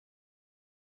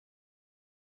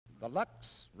the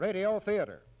Lux Radio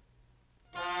Theater.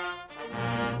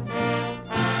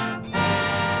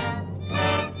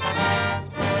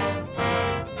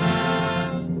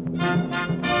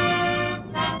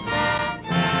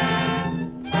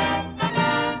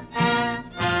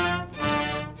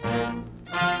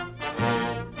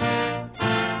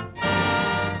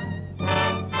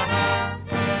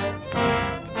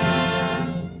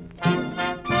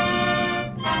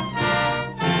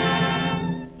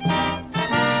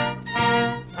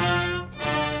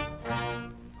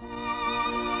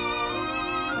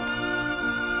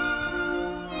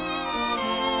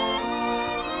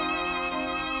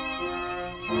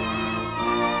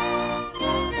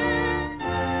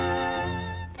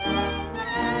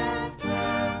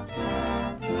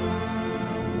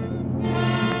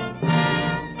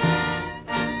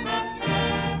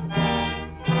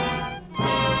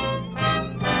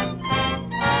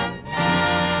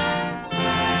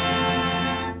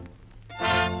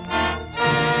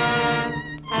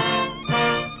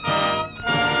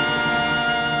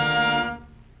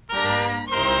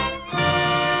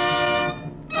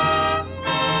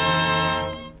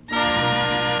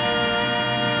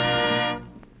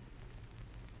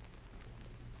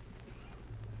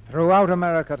 Throughout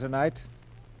America tonight,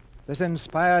 this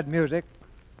inspired music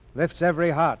lifts every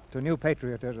heart to new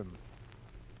patriotism,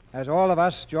 as all of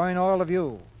us join all of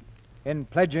you in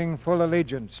pledging full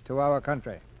allegiance to our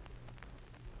country.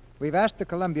 We've asked the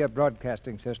Columbia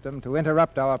Broadcasting System to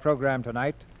interrupt our program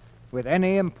tonight with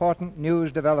any important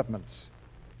news developments.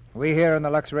 We here in the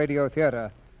Lux Radio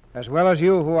Theater, as well as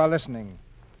you who are listening,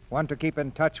 want to keep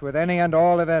in touch with any and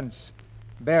all events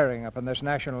bearing upon this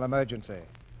national emergency.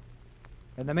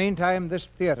 In the meantime, this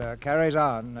theater carries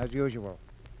on as usual,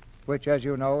 which, as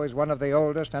you know, is one of the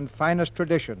oldest and finest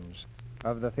traditions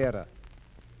of the theater.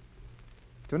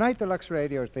 Tonight, the Lux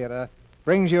Radio Theater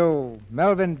brings you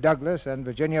Melvyn Douglas and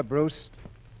Virginia Bruce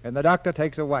in The Doctor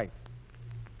Takes a Wife,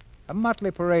 a motley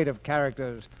parade of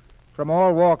characters from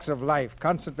all walks of life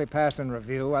constantly pass in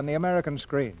review on the American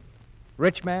screen.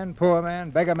 Rich man, poor man,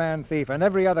 beggar man, thief, and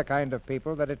every other kind of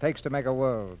people that it takes to make a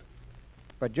world.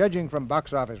 But judging from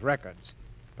box office records,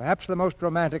 perhaps the most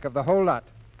romantic of the whole lot,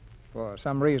 for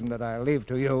some reason that I'll leave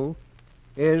to you,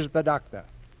 is the Doctor.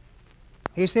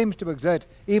 He seems to exert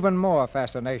even more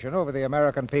fascination over the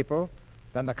American people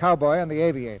than the cowboy and the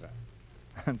aviator.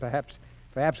 And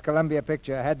perhaps Columbia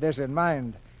Picture had this in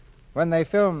mind when they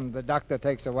filmed The Doctor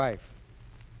Takes a Wife.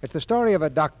 It's the story of a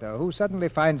doctor who suddenly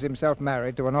finds himself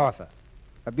married to an author,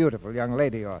 a beautiful young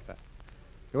lady author,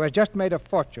 who has just made a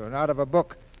fortune out of a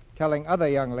book telling other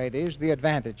young ladies the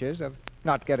advantages of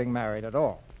not getting married at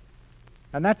all.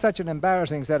 And that's such an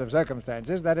embarrassing set of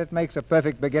circumstances that it makes a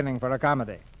perfect beginning for a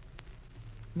comedy.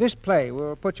 This play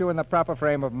will put you in the proper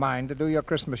frame of mind to do your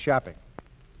Christmas shopping.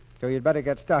 So you'd better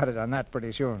get started on that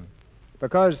pretty soon.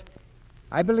 Because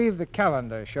I believe the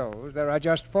calendar shows there are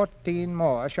just 14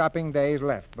 more shopping days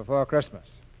left before Christmas.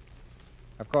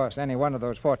 Of course, any one of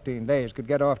those 14 days could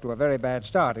get off to a very bad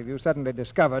start if you suddenly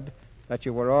discovered that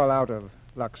you were all out of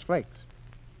Lux Flakes.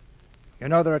 You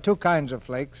know, there are two kinds of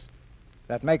flakes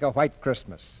that make a white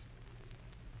Christmas: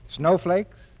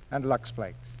 snowflakes and Lux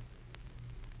Flakes.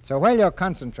 So while you're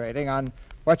concentrating on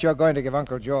what you're going to give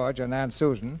Uncle George and Aunt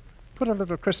Susan, put a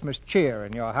little Christmas cheer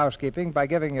in your housekeeping by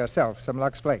giving yourself some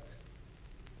Lux Flakes.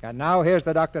 And now here's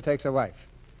The Doctor Takes a Wife,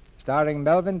 starring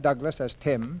Melvyn Douglas as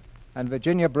Tim and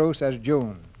Virginia Bruce as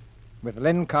June, with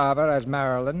Lynn Carver as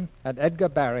Marilyn and Edgar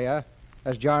Barrier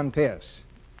as John Pierce.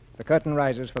 The curtain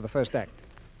rises for the first act.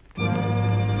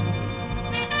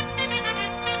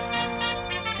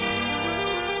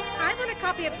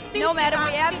 No, madam,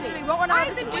 we absolutely won't run out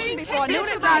of this edition before noon.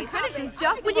 Spinsters on Spinach is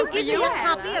just Will you give me a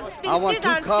copy of Spinsters on Spinach?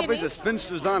 I want 2 copies of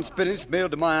Spinsters on Spinach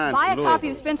mailed to my aunt. Buy a copy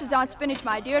of Spinsters on Spinach,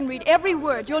 my dear, and read every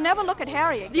word. You'll never look at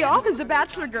Harry again. The author's a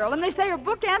bachelor girl, and they say her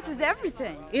book answers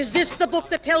everything. Is this the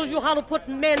book that tells you how to put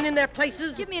men in their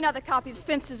places? Give me another copy of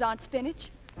Spinsters on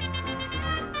Spinach.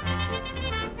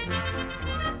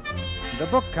 The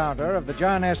book counter of the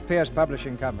John S. Pierce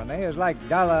Publishing Company is like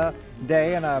dollar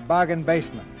day in a bargain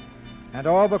basement. And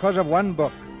all because of one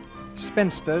book,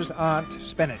 Spinsters Aren't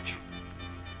Spinach.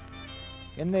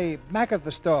 In the back of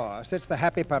the store sits the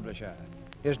happy publisher,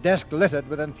 his desk littered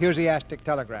with enthusiastic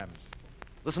telegrams.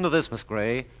 Listen to this, Miss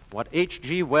Gray. What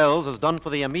H.G. Wells has done for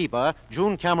the amoeba,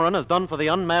 June Cameron has done for the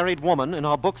unmarried woman in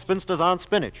her book Spinsters Aren't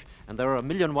Spinach. And there are a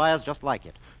million wires just like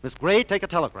it. Miss Gray, take a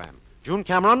telegram. June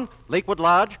Cameron, Lakewood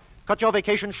Lodge, cut your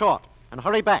vacation short and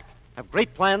hurry back. Have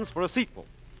great plans for a sequel.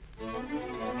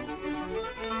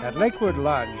 At Lakewood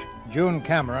Lodge, June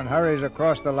Cameron hurries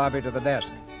across the lobby to the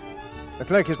desk. The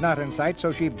clerk is not in sight,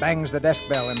 so she bangs the desk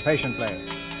bell impatiently.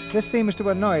 This seems to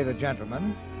annoy the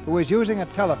gentleman who is using a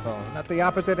telephone at the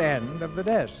opposite end of the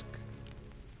desk.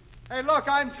 Hey, look,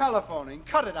 I'm telephoning.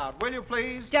 Cut it out, will you,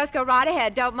 please? Just go right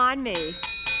ahead. Don't mind me.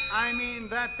 I mean,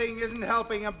 that thing isn't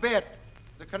helping a bit.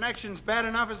 The connection's bad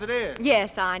enough as it is.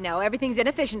 Yes, I know. Everything's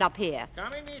inefficient up here.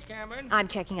 Come in, Miss Cameron. I'm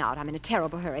checking out. I'm in a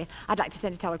terrible hurry. I'd like to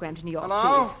send a telegram to New York,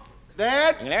 Hello? please.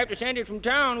 Dad? You'll have to send it from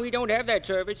town. We don't have that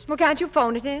service. Well, can't you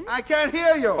phone it in? I can't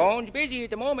hear you. Phone's busy at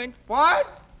the moment.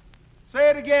 What? Say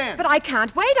it again. But I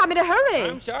can't wait. I'm in a hurry.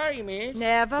 I'm sorry, miss.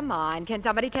 Never mind. Can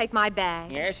somebody take my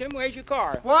bags? Yes, and where's your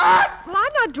car? What? Well,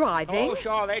 I'm not driving. Oh,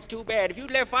 Shaw, that's too bad. If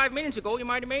you'd left 5 minutes ago, you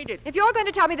might have made it. If you're going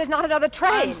to tell me there's not another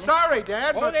train. I'm sorry,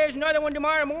 Dad, Oh, but... there's another one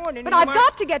tomorrow morning. But You I've might-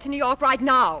 got to get to New York right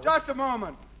now. Just a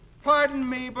moment. Pardon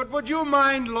me, but would you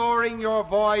mind lowering your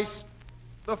voice?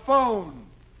 The phone.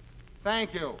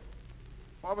 Thank you.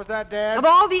 What was that, Dad? Of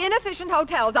all the inefficient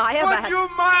hotels I ever Would had. you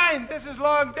mind? This is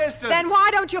long distance. Then why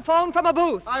don't you phone from a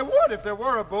booth? I would if there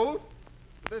were a booth.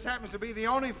 But this happens to be the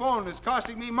only phone that's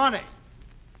costing me money.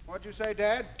 What'd you say,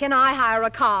 Dad? Can I hire a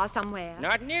car somewhere?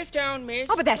 Not in this town, miss.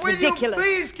 Oh, but that's Will ridiculous. you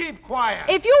please keep quiet?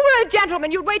 If you were a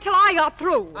gentleman, you'd wait till I got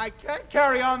through. I can't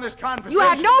carry on this conversation. You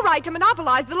have no right to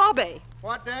monopolize the lobby.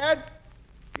 What, Dad?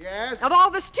 Yes? Of all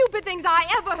the stupid things I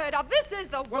ever heard of, this is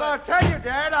the worst. Well, I'll tell you,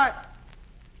 Dad,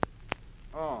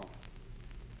 Oh.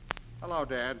 Hello,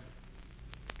 Dad.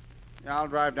 Yeah, I'll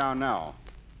drive down now.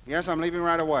 Yes, I'm leaving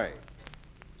right away.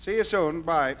 See you soon.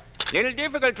 Bye. Little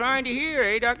difficult trying to hear,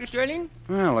 eh, Dr. Sterling?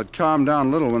 Well, it calmed down a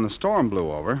little when the storm blew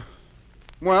over.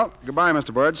 Well, goodbye,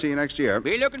 Mr. Bird. See you next year.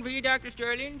 Be looking for you, Dr.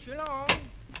 Sterling. So long.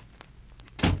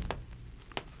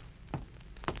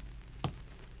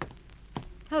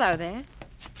 Hello there.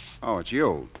 Oh, it's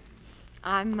you.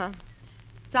 I'm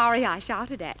sorry I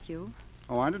shouted at you.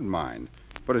 Oh, I didn't mind.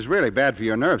 But it's really bad for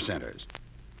your nerve centers.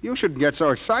 You shouldn't get so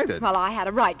excited. Well, I had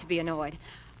a right to be annoyed.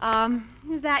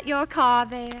 Is that your car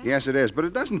there? Yes, it is, but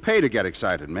it doesn't pay to get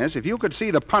excited, miss. If you could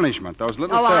see the punishment those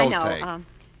little Oh, I cells know. take.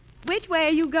 Which way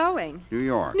are you going? New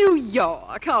York. New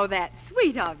York. Oh, that's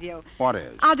sweet of you. What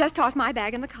is? I'll just toss my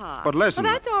bag in the car. But listen-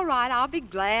 Well, that's all right. I'll be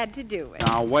glad to do it.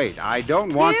 Now, wait. I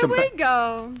don't want Here to... we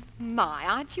go. My,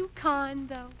 aren't you kind,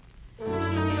 though?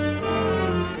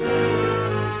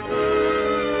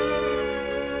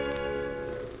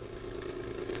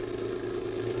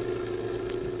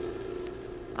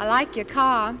 I like your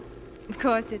car. Of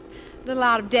course, it's a little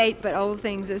out of date, but old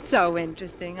things are so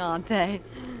interesting, aren't they?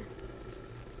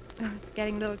 Oh, it's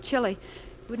getting a little chilly.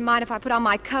 Wouldn't mind if I put on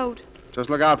my coat. Just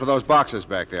look out for those boxes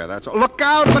back there, that's all. Look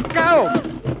out! Look out!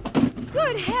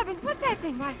 Good heavens, what's that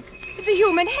thing? Why, it's a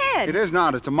human head. It is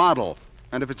not. It's a model.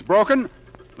 And if it's broken,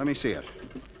 let me see it.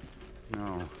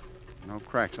 No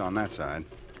cracks on that side.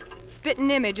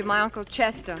 Spitting image of my Uncle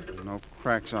Chester. No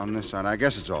cracks on this side. I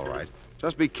guess it's all right.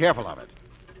 Just be careful of it.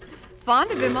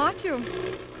 Fond of him, aren't you?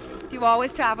 Do you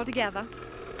always travel together?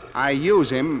 I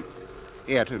use it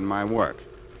in my work.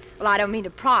 Well, I don't mean to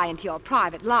pry into your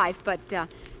private life, but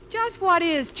just what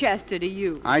is Chester to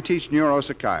you? I teach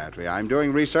neuropsychiatry. I'm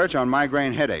doing research on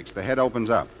migraine headaches. The head opens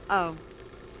up. Oh.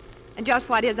 And just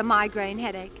what is a migraine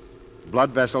headache?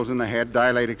 Blood vessels in the head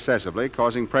dilate excessively,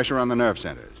 causing pressure on the nerve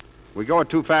centers. We go at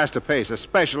too fast a pace,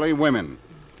 especially women.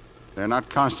 They're not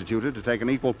constituted to take an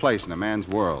equal place in a man's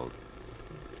world.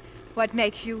 What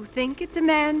makes you think it's a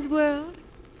man's world?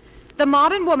 The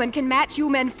modern woman can match you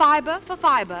men fiber for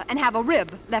fiber and have a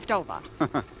rib left over.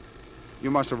 You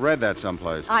must have read that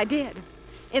someplace. I did.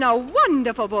 In a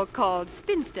wonderful book called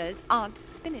Spinsters Aren't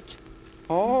Spinach.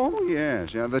 Oh,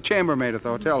 yes. Yeah, the chambermaid at the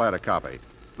hotel had a copy.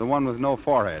 The one with no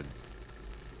forehead.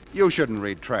 You shouldn't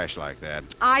read trash like that.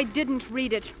 I didn't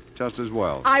read it. Just as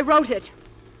well. I wrote it.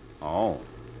 Oh.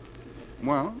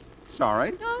 Well,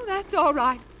 sorry. Oh, that's all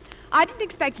right. I didn't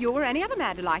expect you or any other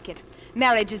man to like it.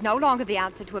 Marriage is no longer the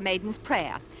answer to a maiden's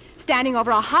prayer. Standing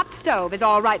over a hot stove is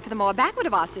all right for the more backward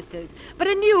of our sisters, but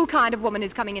a new kind of woman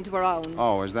is coming into her own.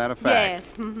 Oh, is that a fact?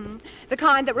 Yes, the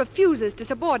kind that refuses to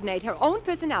subordinate her own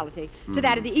personality to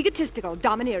that of the egotistical,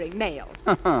 domineering male.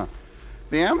 The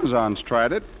Amazons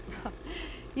tried it.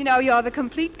 You know, you're the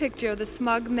complete picture of the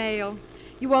smug male.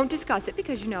 You won't discuss it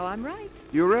because you know I'm right.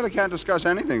 You really can't discuss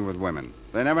anything with women.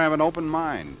 They never have an open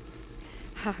mind.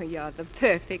 Oh, you're the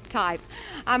perfect type.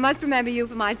 I must remember you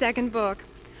for my second book.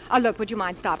 Oh, look, would you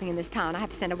mind stopping in this town? I have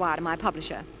to send a wire to my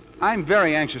publisher. I'm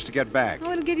very anxious to get back.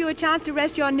 Oh, it'll give you a chance to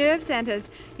rest your nerve centers.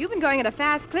 You've been going at a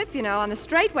fast clip, you know. On the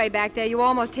straightway back there, you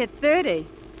almost hit 30.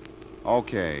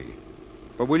 Okay.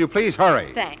 But will you please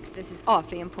hurry? Thanks. This is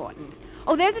awfully important.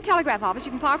 Oh, there's the telegraph office.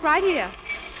 You can park right here.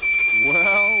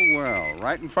 Well,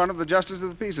 right in front of the Justice of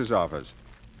the Peace's office.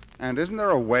 And isn't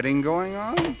there a wedding going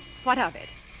on? What of it?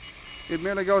 It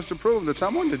merely goes to prove that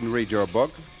someone didn't read your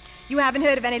book. You haven't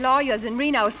heard of any lawyers in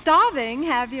Reno starving,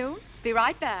 have you? Be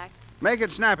right back. Make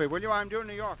it snappy, will you? I'm due in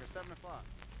New York at 7 o'clock.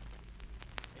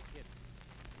 Hey, kid,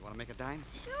 you want to make a dime?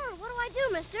 Sure, what do I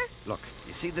do, mister? Look,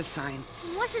 you see this sign?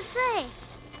 What's it say?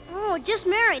 Oh, just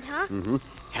married, huh? Mm-hmm.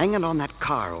 Hanging on that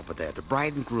car over there. The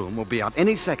bride and groom will be out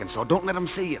any second, so don't let them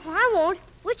see you. Well, I won't.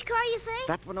 Which car you say?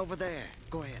 That one over there.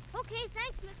 Go ahead. Okay,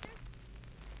 thanks, mister.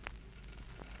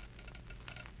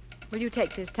 Will you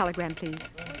take this telegram, please?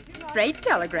 Straight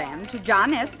telegram to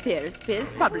John S. Pierce,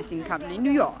 Pierce Publishing Company,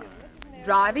 New York.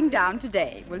 Driving down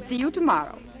today. We'll see you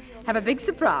tomorrow. Have a big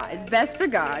surprise. Best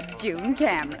regards, June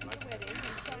Cameron.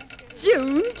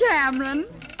 June Cameron,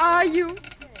 are you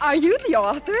the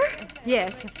author?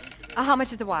 Yes. How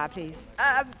much is the wire, please?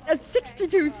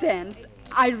 62 cents.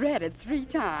 I read it 3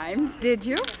 times. Did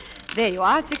you? There you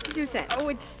are, 62 cents. Oh,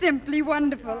 it's simply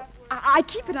wonderful. I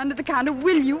keep it under the counter.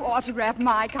 Will you autograph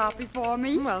my copy for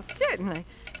me? Well, certainly.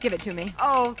 Give it to me.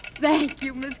 Oh, thank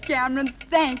you, Miss Cameron.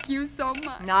 Thank you so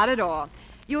much. Not at all.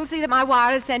 You'll see that my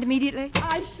wire is sent immediately.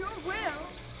 I sure will.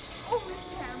 Oh, Miss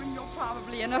Cameron, you're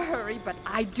probably in a hurry, but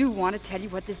I do want to tell you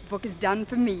what this book has done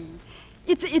for me.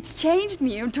 It's changed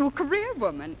me into a career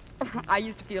woman. I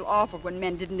used to feel awful when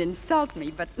men didn't insult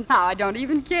me, but now I don't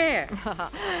even care.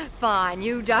 Fine,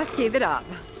 you just keep it up.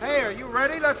 Hey, are you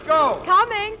ready? Let's go.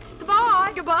 Coming.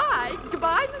 Goodbye. Goodbye.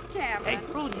 Goodbye, Miss Cameron. Hey,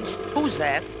 Prudence, who's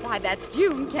that? Why, that's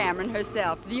June Cameron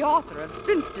herself, the author of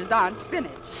Spinsters Aren't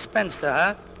Spinach. Spinster,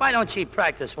 huh? Why don't she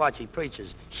practice what she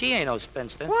preaches? She ain't no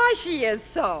spinster. Why, she is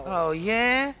so. Oh,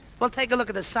 yeah? Well, take a look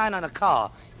at the sign on the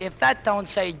car. If that don't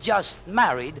say just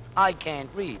married, I can't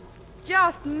read.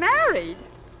 Just married?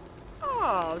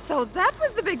 Oh, so that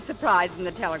was the big surprise in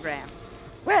the telegram.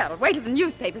 Well, wait till the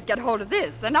newspapers get hold of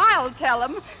this, and I'll tell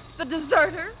them. The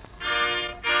deserter.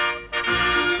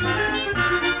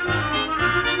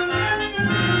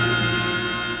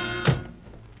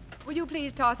 Will you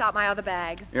please toss out my other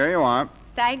bag? Here you are.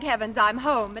 Thank heavens I'm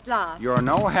home at last. You're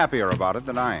no happier about it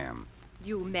than I am.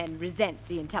 You men resent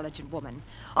the intelligent woman.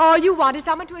 All you want is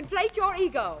someone to inflate your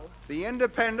ego. The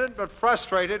independent but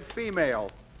frustrated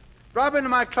female. Drop into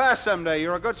my class someday.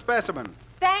 You're a good specimen.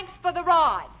 Thanks for the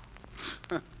ride.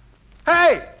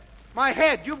 Hey! My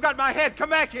head! You've got my head!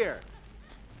 Come back here!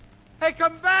 Hey,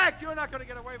 come back! You're not going to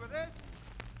get away with this.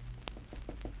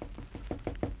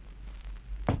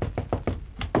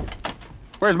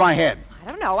 Where's my head? I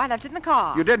don't know. I left it in the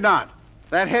car. You did not.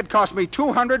 That head cost me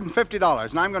 $250,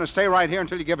 and I'm going to stay right here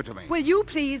until you give it to me. Will you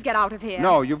please get out of here?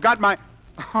 No, you've got my...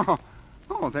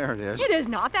 Oh, there it is. It is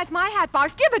not. That's my hat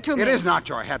box. Give it to me. It is not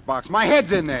your hat box. My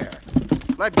head's in there.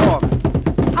 Let go of it.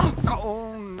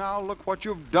 Oh, now look what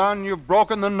you've done. You've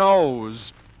broken the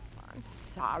nose. I'm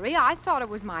sorry. I thought it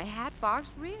was my hat box,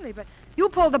 really, but you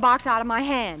pulled the box out of my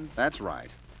hands. That's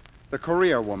right. The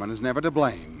career woman is never to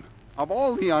blame. Of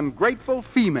all the ungrateful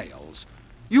females,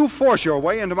 you force your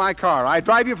way into my car. I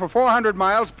drive you for 400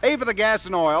 miles, pay for the gas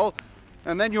and oil,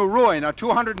 and then you ruin a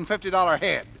 $250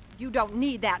 head. You don't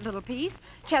need that little piece.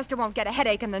 Chester won't get a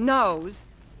headache in the nose.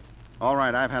 All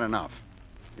right, I've had enough.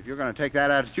 If you're going to take that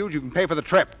attitude, you can pay for the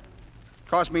trip.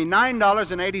 Cost me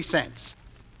 $9.80.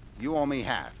 You owe me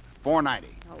half, $4.90.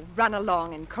 Oh, run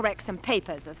along and correct some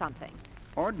papers or something.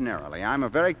 Ordinarily, I'm a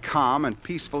very calm and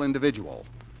peaceful individual.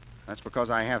 That's because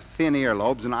I have thin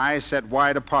earlobes and eyes set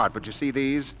wide apart. But you see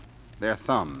these? They're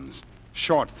thumbs,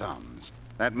 short thumbs.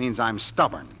 That means I'm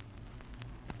stubborn.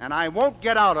 And I won't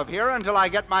get out of here until I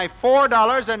get my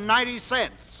 $4.90.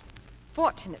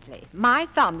 Fortunately, my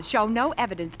thumbs show no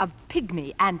evidence of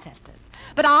pygmy ancestors.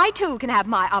 But I, too, can have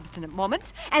my obstinate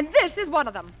moments, and this is one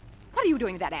of them. What are you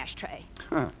doing with that ashtray?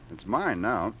 It's mine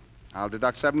now. I'll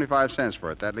deduct 75 cents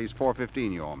for it. That leaves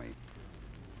 $4.15 you owe me.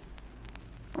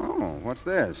 Oh, what's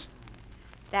this?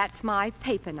 That's my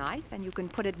paper knife, and you can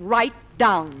put it right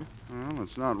down. Well,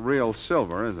 it's not real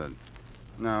silver, is it?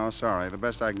 No, sorry. The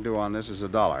best I can do on this is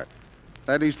 $1.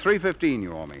 That leaves $3.15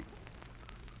 you owe me.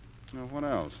 Now, what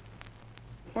else?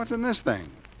 What's in this thing?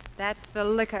 That's the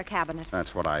liquor cabinet.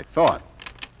 That's what I thought.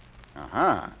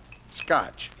 Uh-huh.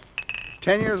 Scotch.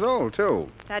 10 years old, too.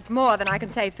 That's more than I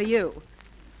can say for you.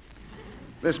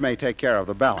 This may take care of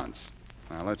the balance.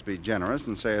 Now, let's be generous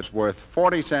and say it's worth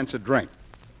 40 cents a drink.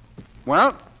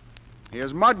 Well,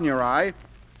 here's mud in your eye.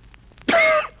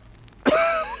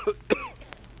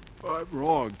 I'm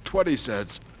wrong. 20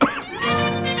 cents.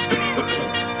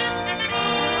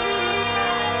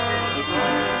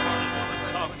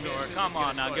 Come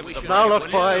on now, Now look,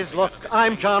 boys, look.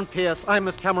 I'm John Pierce. I'm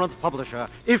Miss Cameron's publisher.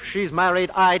 If she's married,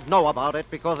 I'd know about it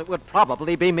because it would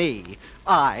probably be me.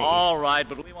 All right,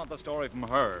 but we want the story from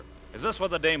her. Is this where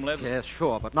the dame lives? Yes,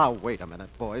 sure, but now wait a minute,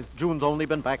 boys. June's only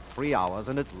been back 3 hours,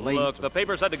 and it's late. Look, the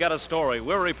paper said to get a story.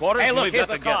 We're reporters, Hey, and look, we've here's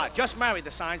got the to get card. it. Just married,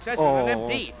 the sign says. Oh. From an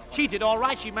MD. She did all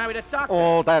right. She married a doctor.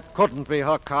 Oh, that couldn't be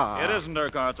her car. It isn't her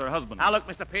car, it's her husband. Now, look,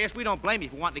 Mr. Pierce, we don't blame you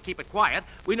for wanting to keep it quiet.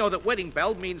 We know that wedding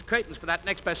bell means curtains for that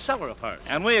next bestseller of hers.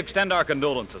 And we extend our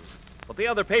condolences. But the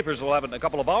other papers will have it in a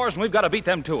couple of hours, and we've got to beat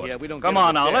them to it. Yeah, we don't Come get it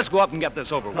on now, there. let's go up and get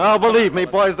this over with. Now, believe me,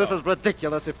 boys, this is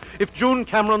ridiculous. If June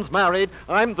Cameron's married,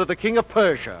 I'm the king of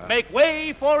Persia. Make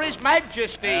way for His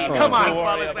Majesty. Oh, Come on, don't worry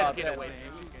fellas, let's about get that. away.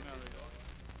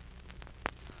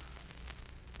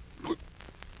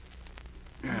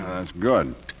 Yeah, that's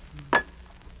good.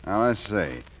 Now, let's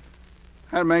see.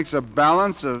 That makes a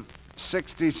balance of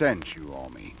 60 cents you owe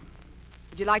me.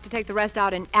 Would you like to take the rest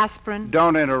out in aspirin?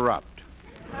 Don't interrupt.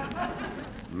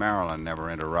 Marilyn never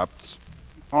interrupts.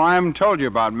 Oh, I haven't told you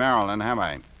about Marilyn, have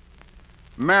I?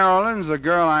 Marilyn's the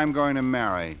girl I'm going to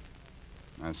marry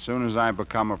as soon as I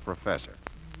become a professor.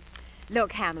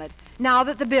 Look, Hamlet, now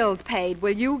that the bill's paid,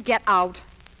 will you get out?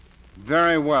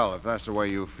 Very well, if that's the way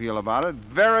you feel about it.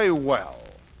 Very well.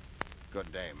 Good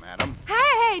day, madam.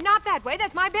 Hey, not that way.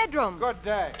 That's my bedroom. Good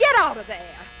day. Get out of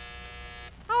there.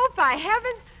 Oh, by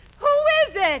heavens, who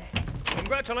is it?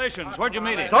 Congratulations. Where'd you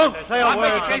meet him? Don't say a I'm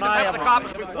going word to change the tonight. back of the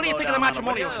carpets. What do you think of the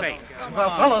matrimonial state? Well,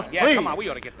 fellas, Yeah, please. come on, we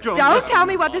ought to get this. June, Don't listen. tell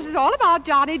me what this is all about,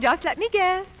 Johnny. Just let me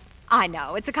guess. I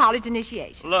know. It's a college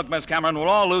initiation. Look, Miss Cameron, we're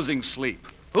all losing sleep.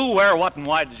 Who, where, what, and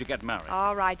why did you get married?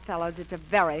 All right, fellows, it's a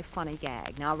very funny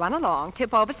gag. Now run along,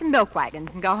 tip over some milk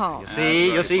wagons, and go home.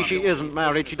 You see, she isn't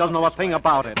married. She doesn't know a thing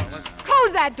about it.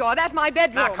 Close that door. That's my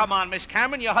bedroom. Now, come on, Miss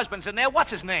Cameron. Your husband's in there.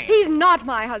 What's his name? He's not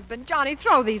my husband. Johnny,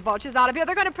 throw these vultures out of here.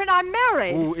 They're going to print I'm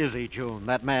married. Who is he, June?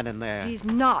 That man in there? He's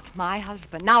not my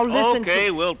husband. Now listen Okay,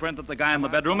 to... we'll print that the guy in the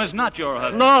bedroom is not your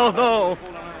husband. No.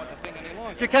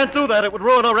 You can't do that. It would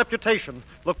ruin our reputation.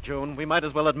 Look, June, we might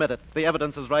as well admit it. The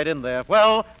evidence is right in there.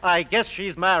 Well, I guess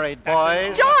she's married,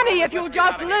 boys. Johnny, if you'll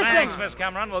just listen. Thanks, Miss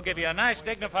Cameron. We'll give you a nice,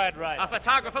 dignified ride. A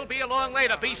photographer will be along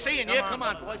later. Be seeing you. Come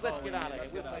on, boys. Let's get out of here.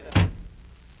 We'll play that.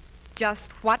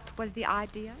 Just what was the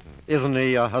idea? Isn't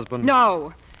he your husband?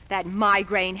 No. That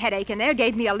migraine headache in there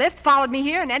gave me a lift, followed me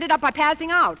here, and ended up by passing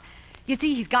out. You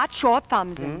see, he's got short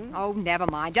thumbs. And, oh, never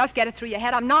mind. Just get it through your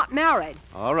head. I'm not married.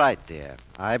 All right, dear.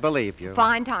 I believe you.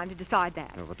 Fine time to decide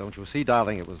that. But don't you see,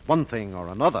 darling, it was one thing or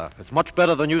another. It's much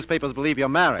better the newspapers believe you're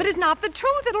married. But it's not the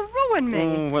truth. It'll ruin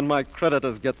me. When my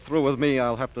creditors get through with me,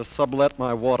 I'll have to sublet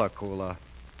my water cooler.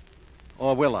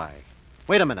 Or will I?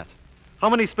 Wait a minute. How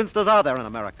many spinsters are there in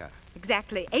America?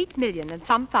 Exactly 8 million and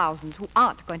some thousands who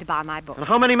aren't going to buy my book. And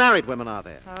how many married women are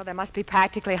there? Oh, there must be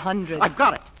practically hundreds. I've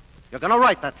got it. You're going to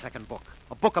write that second book.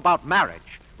 A book about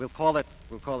marriage. We'll call it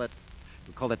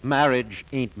Marriage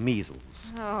Ain't Measles.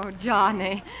 Oh,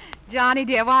 Johnny. Johnny,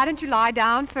 dear, why don't you lie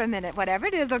down for a minute? Whatever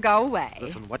it is, it'll go away.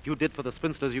 Listen, what you did for the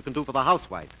spinsters, you can do for the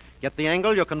housewife. Get the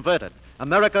angle, you're converted.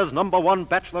 America's #1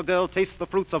 bachelor girl tastes the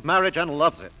fruits of marriage and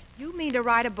loves it. You mean to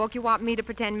write a book you want me to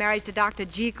pretend marriage to Dr.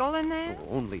 Jekyll in there?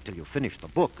 Oh, only till you finish the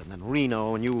book, and then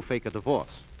Reno and you fake a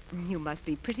divorce. You must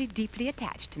be pretty deeply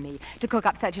attached to me to cook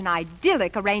up such an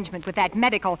idyllic arrangement with that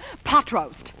medical pot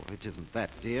roast. Oh, it isn't that,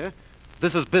 dear.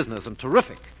 This is business and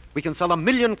terrific. We can sell 1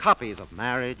 million copies of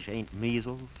Marriage Ain't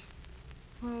Measles.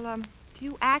 Well, do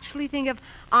you actually think if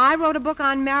I wrote a book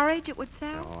on marriage, it would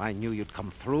sell? Oh, I knew you'd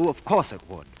come through. Of course it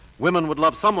would. Women would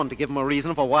love someone to give them a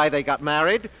reason for why they got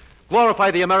married.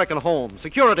 Glorify the American home,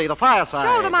 security, the fireside.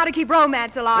 Show them how to keep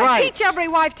romance alive. Right. Teach every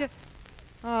wife to...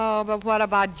 Oh, but what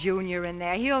about Junior in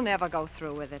there? He'll never go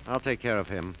through with it. I'll take care of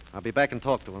him. I'll be back and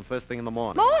talk to him first thing in the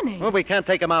morning. Morning? Well, we can't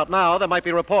take him out now. There might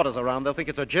be reporters around. They'll think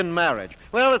it's a gin marriage.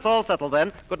 Well, it's all settled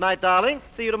then. Good night, darling.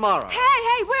 See you tomorrow.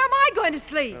 Hey, where am I going to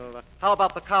sleep? How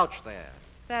about the couch there?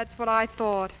 That's what I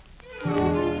thought.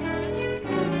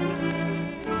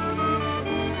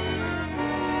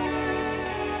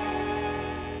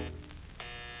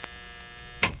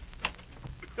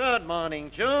 Good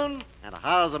morning, June. And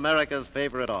how's America's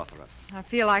favorite authoress? I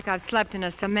feel like I've slept in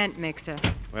a cement mixer.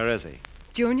 Where is he?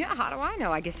 Junior, how do I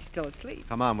know? I guess he's still asleep.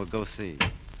 Come on, we'll go see.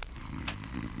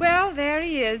 Well, there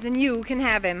he is, and you can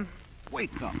have him.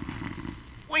 Wake up.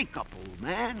 Wake up, old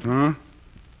man.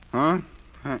 Huh?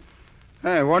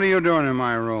 Hey, what are you doing in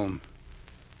my room?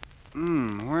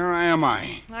 Where am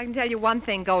I? I can tell you one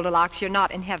thing, Goldilocks, you're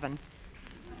not in heaven.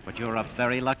 But you're a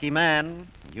very lucky man.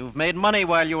 You've made money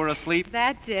while you were asleep.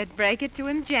 That's it. Break it to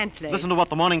him gently. Listen to what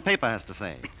the morning paper has to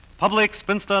say. Public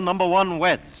spinster #1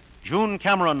 weds. June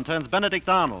Cameron turns Benedict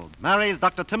Arnold. Marries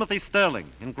Dr. Timothy Sterling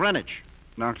in Greenwich.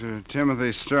 Dr.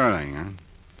 Timothy Sterling,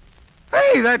 huh?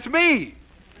 Hey, that's me!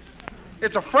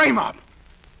 It's a frame-up.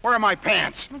 Where are my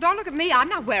pants? Well, don't look at me. I'm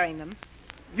not wearing them.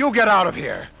 You get out of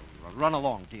here. Run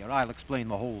along, dear. I'll explain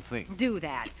the whole thing. Do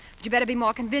that. But you better be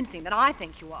more convincing than I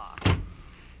think you are.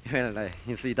 Well,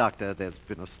 you see, Doctor, there's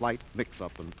been a slight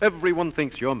mix-up, and everyone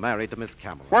thinks you're married to Miss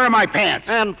Cameron. Where are my pants?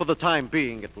 And for the time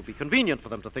being, it will be convenient for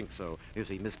them to think so. You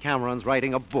see, Miss Cameron's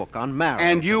writing a book on marriage.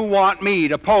 And you want me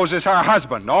to pose as her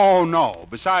husband? Oh, no.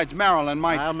 Besides, Marilyn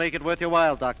might... I'll make it worth your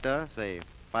while, Doctor. Say,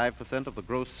 5% of the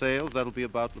gross sales, that'll be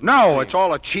about... No, it's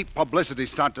all a cheap publicity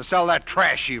stunt to sell that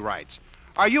trash she writes.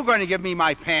 Are you going to give me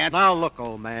my pants? Now, look,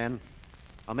 old man.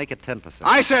 I'll make it 10%.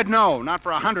 I said no, not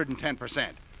for 110%.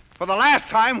 For the last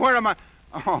time, where am I...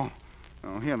 Oh,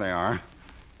 here they are.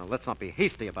 Now, let's not be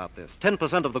hasty about this.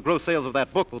 10% of the gross sales of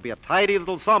that book will be a tidy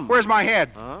little sum. Where's my head?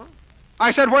 Huh?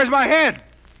 I said, where's my head?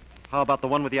 How about the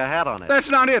one with your hat on it? That's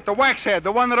not it. The wax head,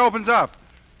 the one that opens up.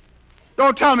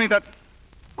 Don't tell me that...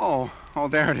 Oh,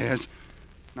 there it is.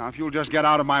 Now, if you'll just get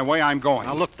out of my way, I'm going.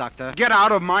 Now, look, Doctor. Get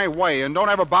out of my way and don't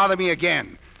ever bother me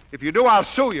again. If you do, I'll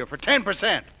sue you for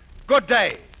 10%. Good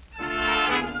day.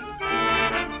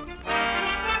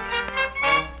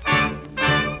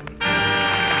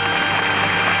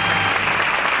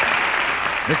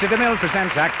 Mr. DeMille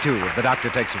presents Act Two of The Doctor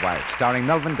Takes a Wife, starring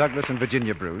Melvin Douglas and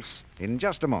Virginia Bruce, in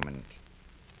just a moment.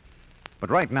 But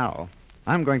right now,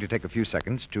 I'm going to take a few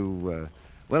seconds to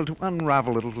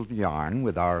unravel a little yarn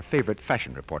with our favorite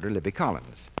fashion reporter, Libby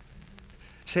Collins.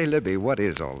 Say, Libby, what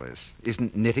is all this?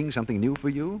 Isn't knitting something new for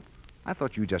you? I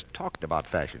thought you just talked about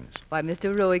fashions. Why,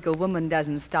 Mr. Roig, a woman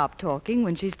doesn't stop talking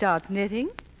when she starts knitting.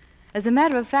 As a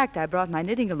matter of fact, I brought my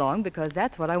knitting along because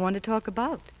that's what I want to talk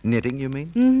about. Knitting, you mean?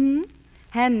 Mm-hmm.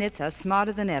 Hand knits are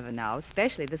smarter than ever now,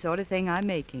 especially the sort of thing I'm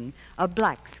making, a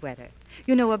black sweater.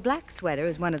 You know, a black sweater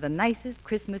is one of the nicest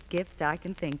Christmas gifts I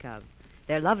can think of.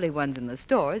 They're lovely ones in the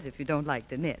stores if you don't like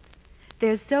to knit.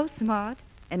 They're so smart,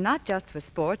 and not just for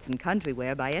sports and country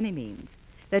wear by any means.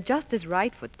 They're just as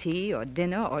right for tea or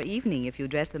dinner or evening if you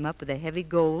dress them up with a heavy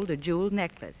gold or jeweled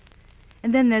necklace.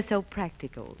 And then they're so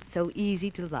practical, so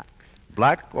easy to lux.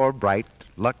 Black or bright,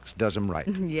 Lux does 'em right.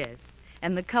 Yes,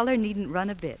 and the color needn't run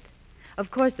a bit. Of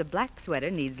course, a black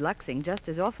sweater needs luxing just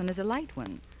as often as a light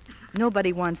one.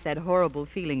 Nobody wants that horrible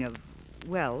feeling of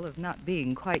not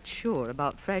being quite sure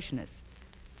about freshness.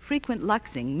 Frequent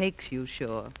luxing makes you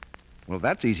sure. Well,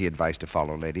 that's easy advice to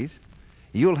follow, ladies.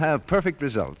 You'll have perfect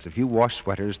results if you wash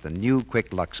sweaters the new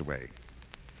Quick Lux way.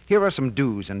 Here are some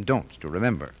do's and don'ts to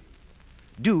remember.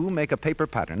 Do make a paper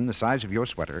pattern the size of your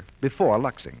sweater before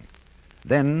luxing.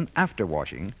 Then, after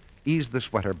washing, ease the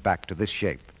sweater back to this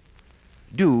shape.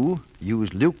 Do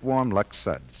use lukewarm Lux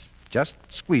suds. Just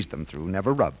squeeze them through,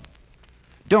 never rub.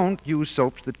 Don't use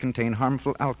soaps that contain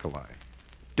harmful alkali.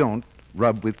 Don't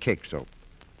rub with cake soap.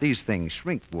 These things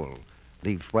shrink wool,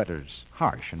 leave sweaters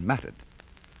harsh and matted.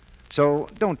 So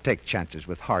don't take chances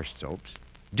with harsh soaps.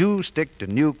 Do stick to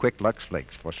new Quick Lux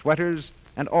Flakes for sweaters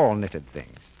and all knitted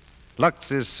things.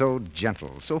 Lux is so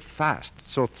gentle, so fast,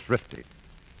 so thrifty.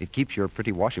 It keeps your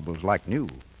pretty washables like new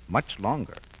much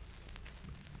longer.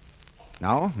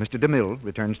 Now, Mr. DeMille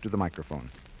returns to the microphone.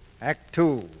 Act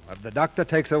Two of The Doctor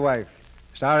Takes a Wife,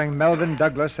 starring Melvin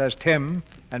Douglas as Tim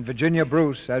and Virginia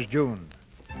Bruce as June.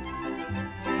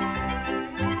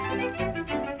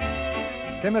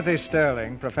 Timothy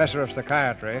Sterling, professor of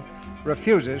psychiatry,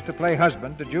 refuses to play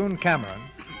husband to June Cameron,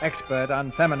 expert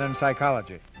on feminine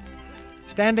psychology.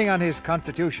 Standing on his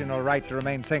constitutional right to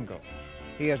remain single,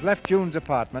 he has left June's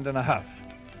apartment in a huff.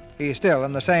 He's still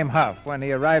in the same huff when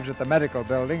he arrives at the medical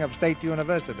building of State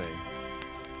University.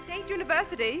 State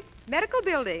University? Medical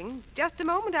building? Just a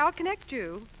moment, I'll connect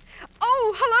you.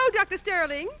 Oh, hello, Dr.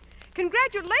 Sterling.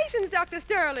 Congratulations, Dr.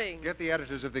 Sterling. Get the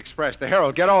editors of the Express, the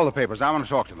Herald, get all the papers. I want to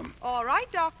talk to them. All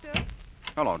right, Doctor.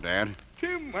 Hello, Dad.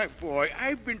 Tim, my boy,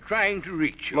 I've been trying to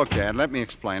reach you. Look, Dad, let me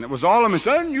explain. It was all a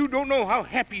Son, you don't know how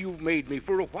happy you've made me.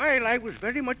 For a while, I was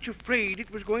very much afraid it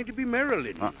was going to be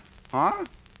Marilyn. Huh?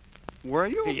 Were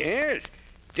you? Yes.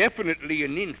 Definitely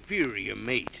an inferior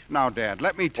mate. Now, Dad,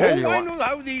 let me tell you... I know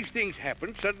how these things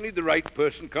happen. Suddenly the right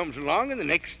person comes along, and the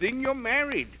next thing you're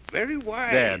married. Very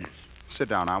wise. Dad, sit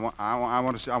down.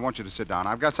 I want you to sit down.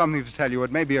 I've got something to tell you.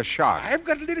 It may be a shock. I've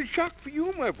got a little shock for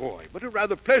you, my boy, but a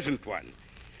rather pleasant one.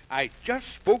 I just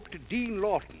spoke to Dean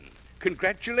Lawton.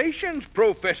 Congratulations,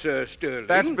 Professor Sterling.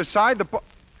 That's beside the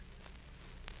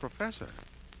Professor?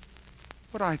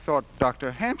 But I thought Dr.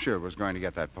 Hampshire was going to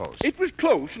get that post. It was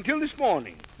close until this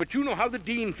morning. But you know how the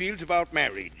dean feels about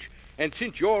marriage. And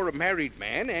since you're a married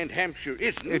man and Hampshire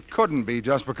isn't... It couldn't be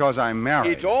just because I'm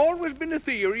married. It's always been a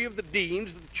theory of the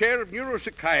deans that the chair of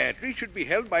neuropsychiatry should be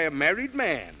held by a married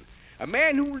man. A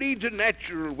man who leads a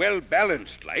natural,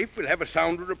 well-balanced life will have a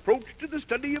sounder approach to the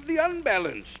study of the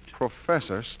unbalanced.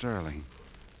 Professor Sterling.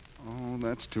 Oh,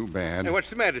 that's too bad. Hey, what's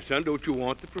the matter, son? Don't you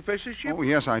want the professorship? Oh,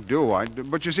 yes, I do.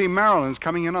 But you see, Marilyn's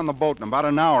coming in on the boat in about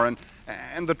an hour,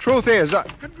 and the truth is...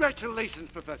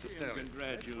 Congratulations, Professor Sterling.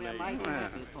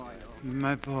 Congratulations.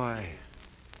 My boy.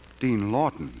 Dean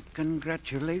Lawton.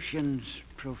 Congratulations,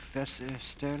 Professor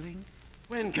Sterling.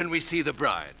 When can we see the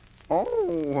bride?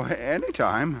 Oh,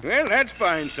 anytime. Well, that's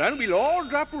fine, son. We'll all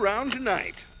drop around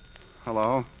tonight.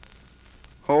 Hello?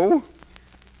 Who?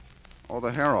 Oh,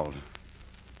 the Herald.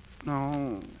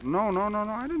 No.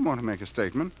 I didn't want to make a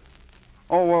statement.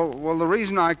 Oh, well, the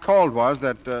reason I called was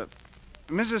that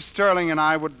Mrs. Sterling and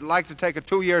I would like to take a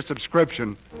 2-year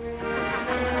subscription.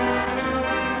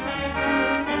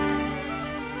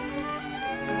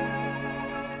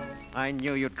 I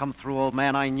knew you'd come through, old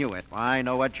man. I knew it. I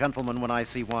know a gentleman when I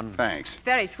see one. Thanks. It's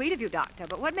very sweet of you, Doctor,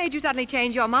 but what made you suddenly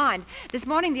change your mind? This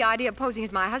morning, the idea of posing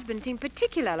as my husband seemed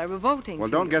particularly revolting Well,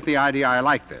 to don't you. get the idea I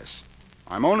like this.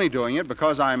 I'm only doing it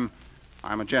because I'm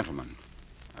a gentleman.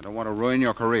 I don't want to ruin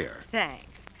your career. Thanks.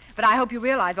 But I hope you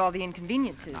realize all the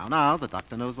inconveniences. Now, the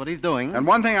doctor knows what he's doing. And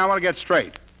one thing I want to get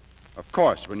straight. Of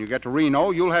course, when you get to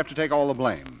Reno, you'll have to take all the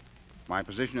blame. My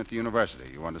position at the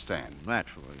university, you understand?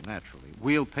 Naturally.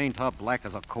 We'll paint her black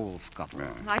as a coal scuttle.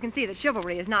 Yeah. I can see that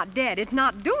chivalry is not dead. It's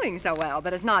not doing so well,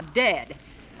 but it's not dead.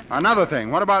 Another thing,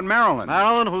 what about Marilyn?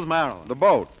 Marilyn? Who's Marilyn? The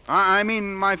boat. I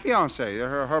mean, my fiancée.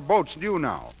 Her boat's due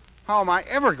now. How am I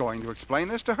ever going to explain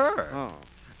this to her? Oh.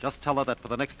 Just tell her that for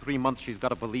the next 3 months she's got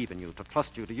to believe in you, to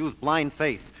trust you, to use blind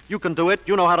faith. You can do it.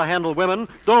 You know how to handle women.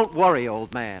 Don't worry,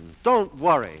 old man. Don't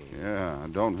worry. Yeah,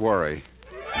 don't worry.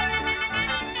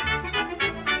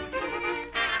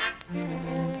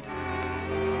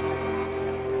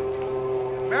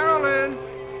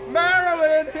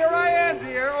 Marilyn, here I am,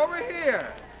 dear, over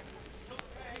here.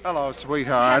 Hello,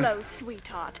 sweetheart. Hello,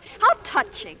 sweetheart. How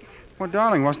touching. Well,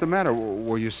 darling, what's the matter?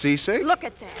 Were you seasick? Look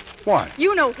at that. What?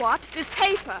 You know what? This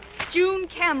paper. June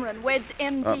Cameron weds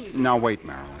MD. Now, wait,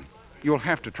 Marilyn. You'll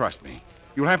have to trust me.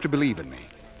 You'll have to believe in me.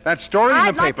 That story in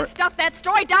I'd the like paper... to stuff that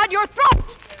story down your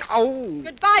throat. Oh!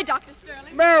 Goodbye, Dr.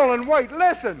 Sterling. Marilyn, wait,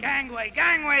 listen. Gangway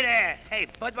there. Hey,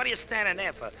 bud, what are you standing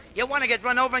there for? You want to get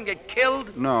run over and get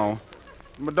killed? No.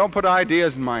 But don't put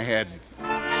ideas in my head.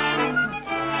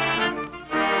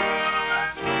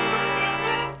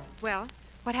 Well,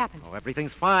 what happened? Oh,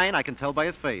 everything's fine. I can tell by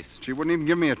his face. She wouldn't even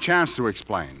give me a chance to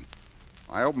explain.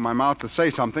 I opened my mouth to say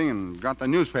something and got the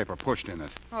newspaper pushed in it.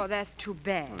 Oh, that's too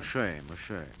bad. A shame.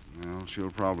 Well,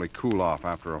 she'll probably cool off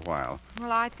after a while.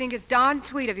 Well, I think it's darn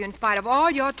sweet of you, in spite of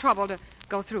all your trouble, to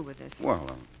go through with this. Well,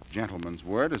 a gentleman's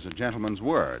word is a gentleman's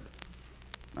word.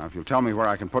 Now, if you'll tell me where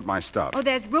I can put my stuff. Oh,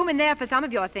 there's room in there for some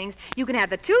of your things. You can have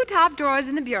the 2 top drawers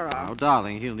in the bureau. Oh,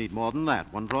 darling, he'll need more than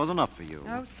that. 1 drawer's enough for you.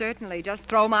 Oh, certainly. Just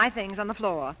throw my things on the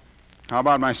floor. How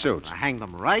about my suits? I hang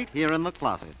them right here in the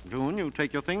closet. June, you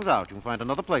take your things out. You can find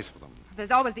another place for them.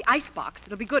 There's always the icebox.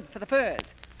 It'll be good for the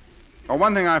furs. Oh,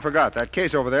 one thing I forgot. That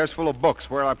case over there is full of books.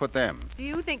 Where'll I put them? Do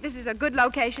you think this is a good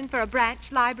location for a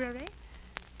branch library?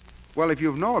 Well, if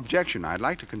you've no objection, I'd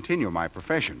like to continue my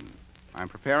profession. I'm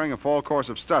preparing a fall course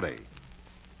of study.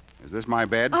 Is this my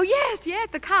bed? Oh, yes,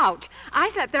 the couch. I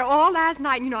slept there all last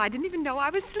night, and, I didn't even know I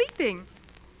was sleeping.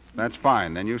 That's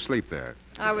fine. Then you sleep there.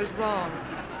 I was wrong.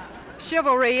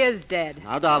 Chivalry is dead.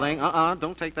 Now, darling,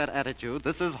 don't take that attitude.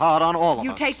 This is hard on all of us.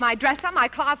 You take my dresser, my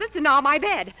closets, and now my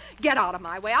bed. Get out of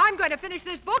my way. I'm going to finish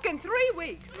this book in 3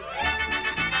 weeks.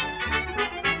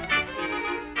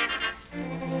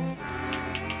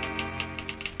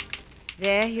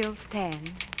 There he'll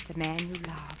stand, the man you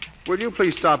love. Will you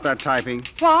please stop that typing?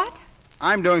 What?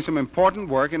 I'm doing some important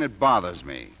work, and it bothers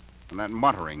me. And that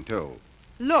muttering, too.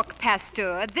 Look,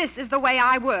 Pasteur, this is the way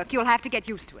I work. You'll have to get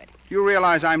used to it. You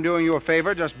realize I'm doing you a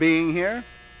favor just being here?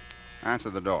 Answer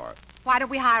the door. Why don't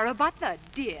we hire a butler,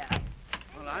 dear?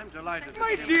 Well, I'm delighted.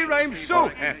 My dear, I'm so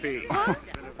happy.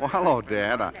 Well, hello,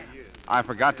 Dad. I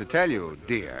forgot to tell you,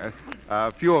 dear.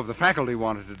 A few of the faculty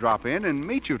wanted to drop in and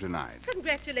meet you tonight.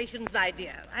 Congratulations, my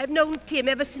dear. I've known Tim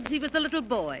ever since he was a little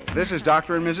boy. This is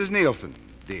Dr. and Mrs. Nielsen,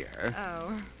 dear.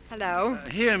 Oh, hello.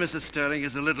 Here, Mrs. Sterling,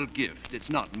 is a little gift. It's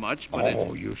not much,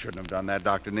 but you shouldn't have done that,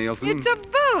 Dr. Nielsen. It's a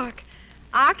book.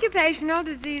 Occupational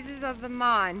Diseases of the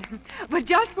Mind. But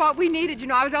just what we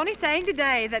needed. I was only saying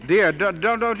today that... Dear,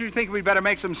 don't you think we'd better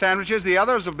make some sandwiches? The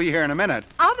others will be here in a minute.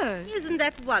 Others? Isn't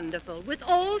that wonderful? With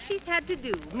all she's had to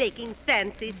do, making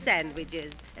fancy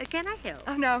sandwiches. Can I help?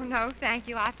 Oh, no, thank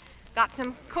you. I've got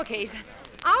some cookies.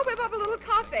 I'll whip up a little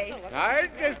coffee. I'll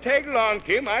just tag along,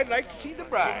 Kim. I'd like to see the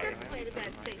bride. It's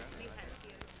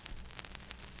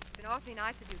been awfully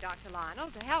nice of you, Dr. Lionel,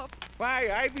 to help. Why,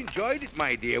 I've enjoyed it,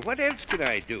 my dear. What else can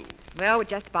I do? Well, we're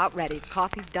just about ready. The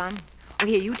coffee's done. Oh,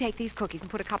 here, you take these cookies and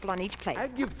put a couple on each plate. I'll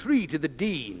give 3 to the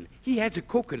dean. He has a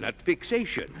coconut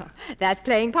fixation. That's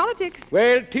playing politics.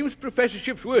 Well, Tim's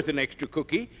professorship's worth an extra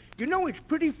cookie. You know, it's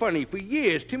pretty funny. For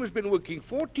years, Tim has been working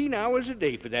 14 hours a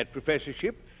day for that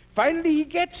professorship. Finally, he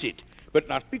gets it, but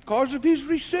not because of his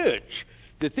research.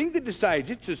 The thing that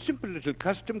decides it's a simple little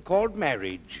custom called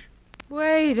marriage.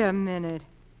 Wait a minute.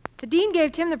 The dean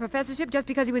gave Tim the professorship just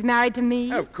because he was married to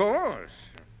me? Of course.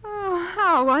 Oh,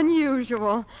 how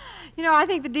unusual. You know, I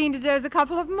think the dean deserves a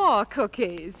couple of more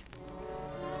cookies.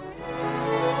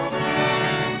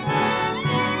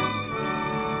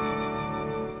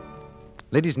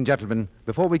 Ladies and gentlemen,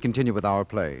 before we continue with our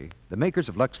play, the makers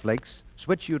of Lux Flakes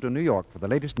switch you to New York for the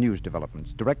latest news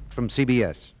developments, direct from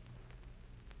CBS.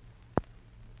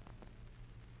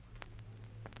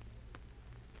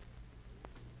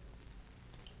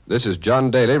 This is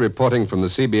John Daly reporting from the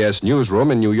CBS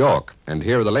newsroom in New York, and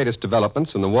here are the latest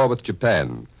developments in the war with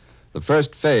Japan. The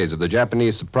first phase of the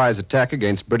Japanese surprise attack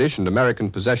against British and American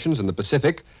possessions in the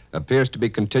Pacific appears to be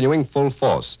continuing full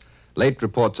force. Late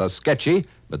reports are sketchy,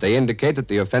 but they indicate that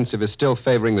the offensive is still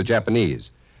favoring the Japanese.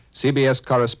 CBS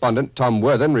correspondent Tom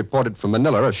Worthen reported from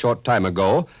Manila a short time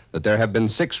ago that there have been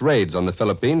 6 raids on the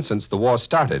Philippines since the war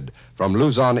started, from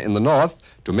Luzon in the north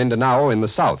to Mindanao in the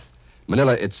south.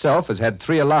 Manila itself has had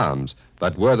 3 alarms,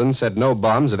 but Worthen said no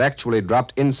bombs have actually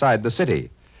dropped inside the city.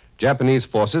 Japanese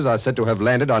forces are said to have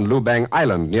landed on Lubang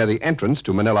Island near the entrance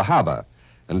to Manila Harbor.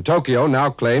 And Tokyo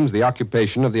now claims the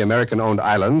occupation of the American-owned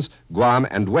islands, Guam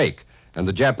and Wake. And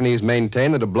the Japanese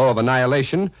maintain that a blow of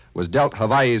annihilation was dealt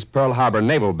Hawaii's Pearl Harbor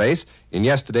naval base in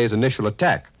yesterday's initial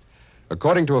attack.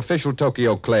 According to official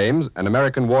Tokyo claims, an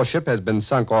American warship has been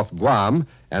sunk off Guam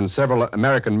and several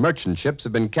American merchant ships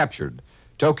have been captured.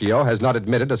 Tokyo has not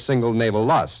admitted a single naval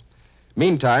loss.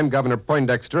 Meantime, Governor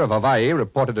Poindexter of Hawaii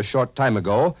reported a short time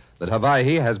ago that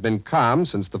Hawaii has been calm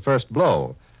since the first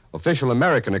blow. Official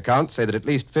American accounts say that at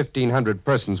least 1,500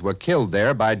 persons were killed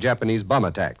there by Japanese bomb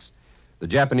attacks. The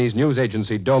Japanese news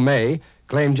agency Domei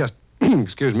claimed just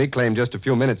a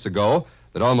few minutes ago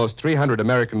that almost 300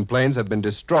 American planes have been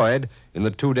destroyed in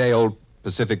the 2-day-old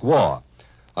Pacific War.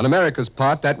 On America's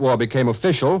part, that war became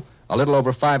official a little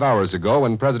over 5 hours ago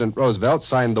when President Roosevelt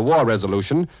signed the war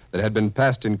resolution that had been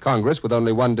passed in Congress with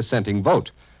only 1 dissenting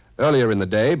vote. Earlier in the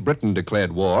day, Britain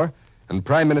declared war, and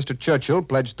Prime Minister Churchill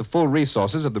pledged the full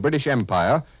resources of the British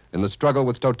Empire in the struggle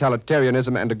with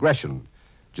totalitarianism and aggression.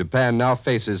 Japan now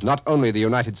faces not only the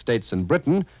United States and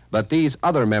Britain, but these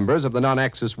other members of the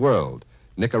non-Axis world: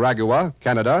 Nicaragua,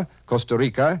 Canada, Costa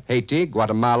Rica, Haiti,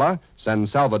 Guatemala, San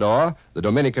Salvador, the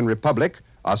Dominican Republic,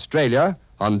 Australia,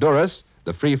 Honduras,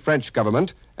 the Free French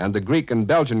government, and the Greek and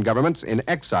Belgian governments in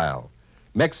exile.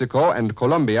 Mexico and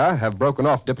Colombia have broken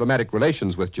off diplomatic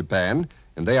relations with Japan,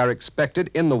 and they are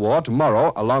expected in the war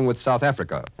tomorrow, along with South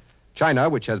Africa. China,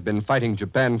 which has been fighting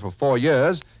Japan for 4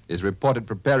 years, is reported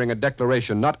preparing a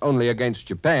declaration not only against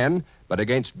Japan, but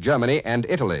against Germany and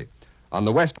Italy. On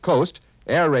the West Coast,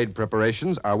 air raid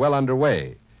preparations are well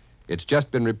underway. It's just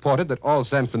been reported that all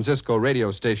San Francisco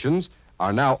radio stations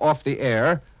are now off the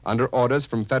air under orders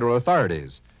from federal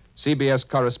authorities. CBS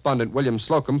correspondent William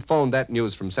Slocum phoned that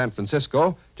news from San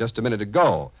Francisco just a minute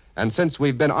ago. And since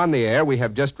we've been on the air, we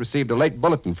have just received a late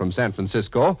bulletin from San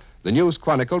Francisco. The News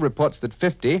Chronicle reports that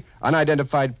 50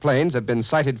 unidentified planes have been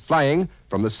sighted flying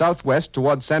from the southwest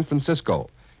toward San Francisco.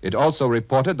 It also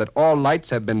reported that all lights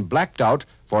have been blacked out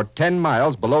for 10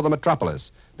 miles below the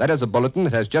metropolis. That is a bulletin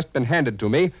that has just been handed to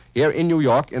me here in New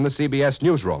York in the CBS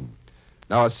newsroom.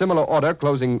 Now, a similar order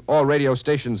closing all radio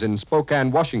stations in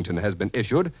Spokane, Washington, has been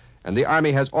issued, and the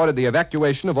Army has ordered the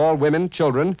evacuation of all women,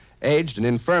 children, aged and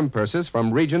infirm persons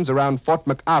from regions around Fort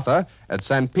MacArthur at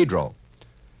San Pedro.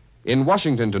 In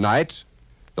Washington tonight,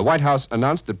 the White House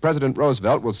announced that President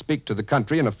Roosevelt will speak to the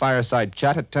country in a fireside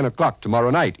chat at 10 o'clock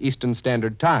tomorrow night, Eastern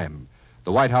Standard Time.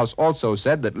 The White House also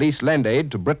said that lease lend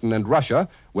aid to Britain and Russia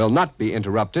will not be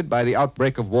interrupted by the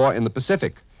outbreak of war in the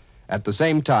Pacific. At the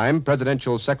same time,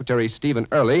 Presidential Secretary Stephen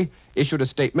Early issued a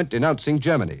statement denouncing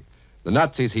Germany. The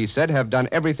Nazis, he said, have done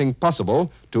everything possible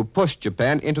to push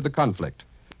Japan into the conflict.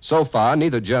 So far,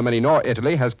 neither Germany nor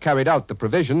Italy has carried out the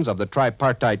provisions of the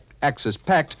tripartite Axis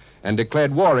Pact and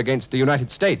declared war against the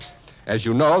United States. As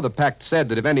you know, the pact said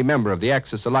that if any member of the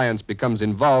Axis alliance becomes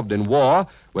involved in war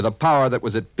with a power that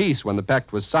was at peace when the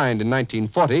pact was signed in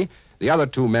 1940, the other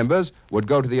 2 members would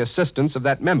go to the assistance of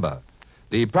that member.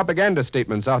 The propaganda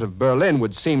statements out of Berlin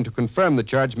would seem to confirm the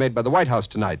charge made by the White House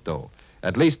tonight, though.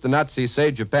 At least the Nazis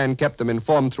say Japan kept them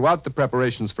informed throughout the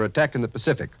preparations for attack in the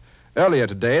Pacific. Earlier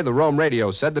today, the Rome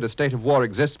radio said that a state of war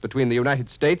exists between the United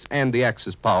States and the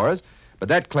Axis powers, but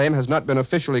that claim has not been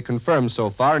officially confirmed so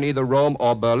far in either Rome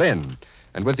or Berlin.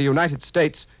 And with the United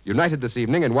States united this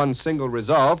evening in one single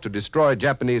resolve to destroy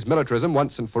Japanese militarism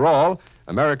once and for all,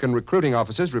 American recruiting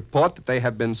officers report that they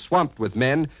have been swamped with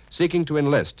men seeking to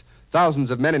enlist.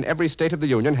 Thousands of men in every state of the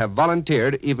Union have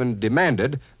volunteered, even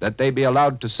demanded, that they be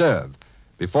allowed to serve.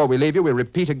 Before we leave you, we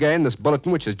repeat again this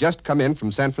bulletin which has just come in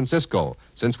from San Francisco.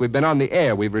 Since we've been on the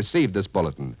air, we've received this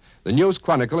bulletin. The News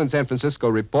Chronicle in San Francisco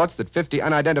reports that 50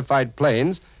 unidentified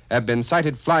planes have been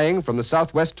sighted flying from the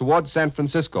southwest towards San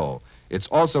Francisco. It's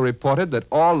also reported that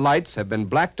all lights have been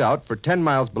blacked out for 10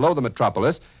 miles below the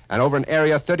metropolis and over an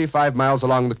area 35 miles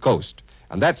along the coast.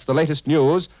 And that's the latest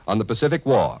news on the Pacific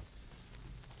War.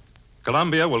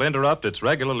 Columbia will interrupt its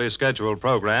regularly scheduled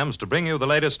programs to bring you the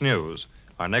latest news.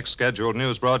 Our next scheduled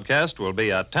news broadcast will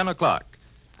be at 10 o'clock.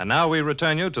 And now we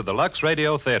return you to the Lux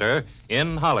Radio Theater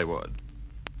in Hollywood.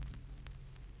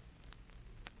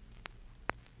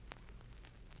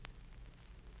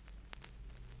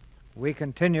 We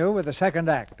continue with the second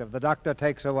act of The Doctor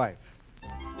Takes a Wife.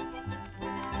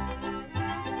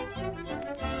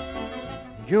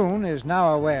 June is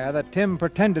now aware that Tim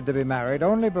pretended to be married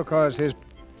only because his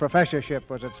professorship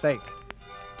was at stake.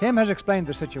 Tim has explained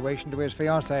the situation to his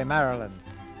fiancée, Marilyn,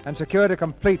 and secured a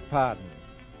complete pardon.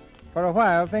 For a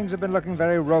while, things have been looking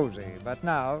very rosy, but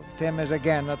now Tim is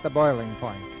again at the boiling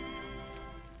point.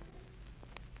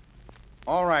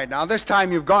 All right, now this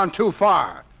time you've gone too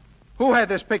far. Who had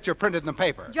this picture printed in the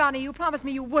paper? Johnny, you promised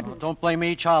me you wouldn't. Don't blame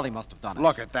me. Charlie must have done it.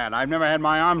 Look at that. I've never had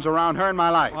my arms around her in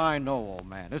my life. I know, old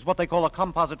man. It's what they call a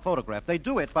composite photograph. They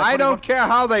do it by I putting don't care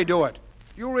how they do it.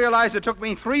 You realize it took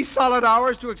me 3 solid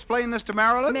hours to explain this to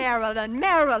Marilyn?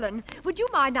 Marilyn. Would you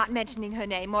mind not mentioning her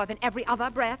name more than every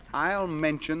other breath? I'll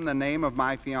mention the name of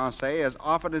my fiancée as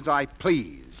often as I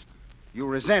please. You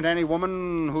resent any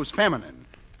woman who's feminine.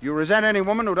 You resent any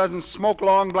woman who doesn't smoke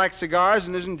long black cigars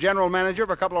and isn't general manager of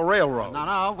a couple of railroads.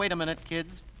 Now, wait a minute,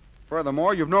 kids.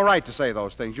 Furthermore, you've no right to say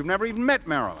those things. You've never even met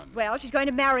Marilyn. Well, she's going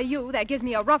to marry you. That gives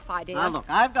me a rough idea. Now, look,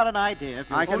 I've got an idea.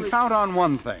 I can count on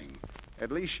one thing.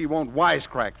 At least she won't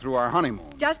wisecrack through our honeymoon.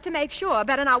 Just to make sure,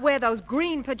 better not wear those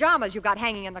green pajamas you've got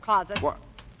hanging in the closet. What?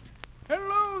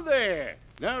 Hello there.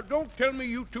 Now, don't tell me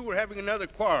you two are having another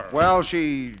quarrel. Well,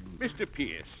 she... Mr.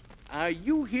 Pierce, are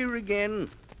you here again?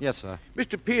 Yes, sir.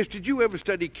 Mr. Pierce, did you ever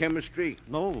study chemistry?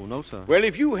 No, sir. Well,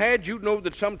 if you had, you'd know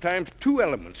that sometimes 2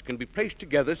 elements can be placed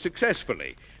together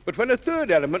successfully. But when a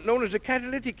third element, known as a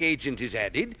catalytic agent, is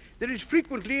added, there is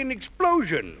frequently an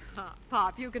explosion.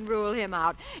 Pop, you can rule him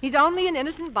out. He's only an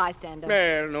innocent bystander.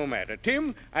 Well, no matter.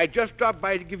 Tim, I just dropped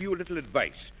by to give you a little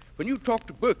advice. When you talk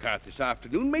to Burkhardt this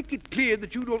afternoon, make it clear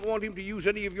that you don't want him to use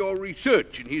any of your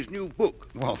research in his new book.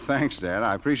 Well, thanks, Dad.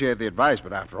 I appreciate the advice,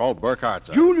 but after all, Burkhardt's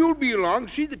a... June, you'll be along.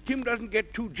 See that Tim doesn't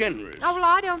get too generous. Oh, well,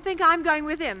 I don't think I'm going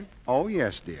with him. Oh,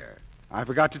 yes, dear. I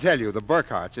forgot to tell you, the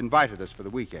Burkhardts invited us for the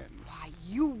weekend. Why,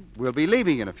 you... We'll be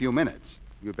leaving in a few minutes.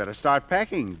 You'd better start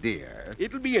packing, dear.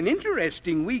 It'll be an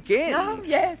interesting weekend. Oh,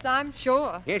 yes, I'm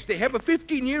sure. Yes, they have a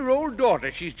 15-year-old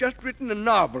daughter. She's just written a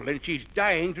novel, and she's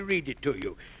dying to read it to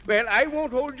you. Well, I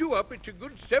won't hold you up. It's a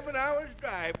good 7 hours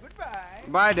drive. Goodbye.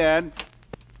 Bye, Dad.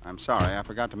 I'm sorry, I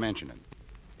forgot to mention it.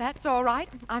 That's all right.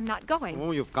 I'm not going. Oh,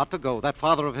 you've got to go. That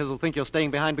father of his will think you're staying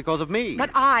behind because of me.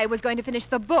 But I was going to finish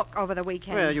the book over the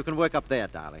weekend. Well, you can work up there,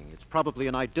 darling. It's probably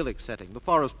an idyllic setting. The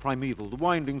forest primeval, the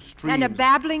winding streams. And a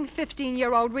babbling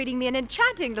 15-year-old reading me an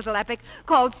enchanting little epic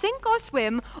called Sink or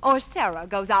Swim or Sarah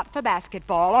Goes Out for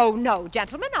Basketball. Oh, no,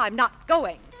 gentlemen, I'm not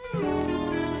going.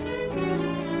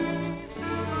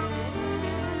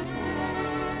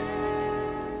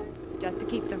 Just to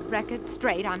keep the record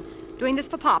straight, I'm doing this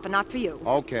for Papa, not for you.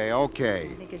 Okay.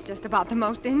 I think it's just about the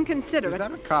most inconsiderate. Is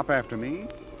that a cop after me?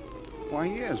 Why,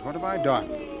 he is. What have I done?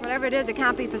 Whatever it is, it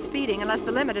can't be for speeding unless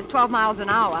the limit is 12 miles an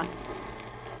hour.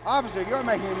 Officer, you're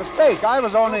making a mistake. I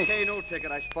was only... Okay, no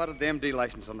ticket. I spotted the MD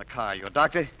license on the car. You a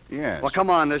doctor? Yes. Well, come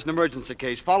on. There's an emergency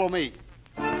case. Follow me.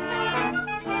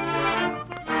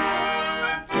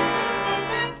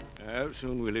 How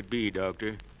soon will it be,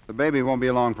 Doctor? The baby won't be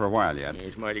along for a while yet.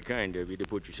 It's mighty kind of you to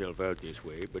put yourself out this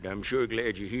way, but I'm sure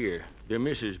glad you're here. The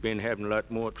missus been having a lot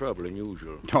more trouble than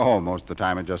usual. Oh, most of the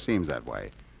time it just seems that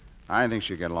way. I think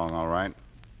she'll get along all right.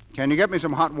 Can you get me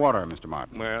some hot water, Mr.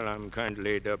 Martin? Well, I'm kind of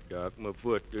laid up, Doc. My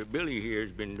foot. Billy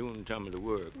here's been doing some of the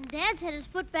work. Dad's had his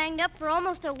foot banged up for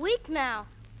almost a week now.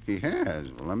 He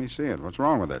has. Well, let me see it. What's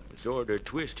wrong with it? Sort of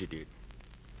twisted it.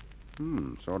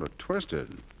 Sort of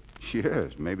twisted.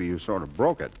 Yes, maybe you sort of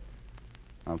broke it.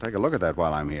 I'll take a look at that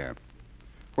while I'm here.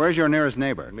 Where's your nearest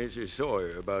neighbor? Mrs.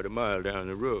 Sawyer, about a mile down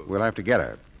the road. We'll have to get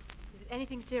her. Is it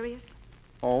anything serious?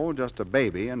 Oh, just a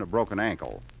baby and a broken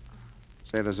ankle.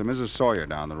 Say, there's a Mrs. Sawyer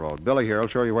down the road. Billy here will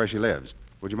show you where she lives.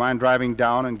 Would you mind driving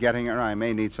down and getting her? I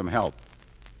may need some help.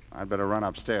 I'd better run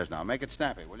upstairs now. Make it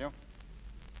snappy, will you?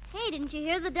 Hey, didn't you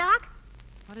hear the doc?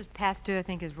 What does Pasteur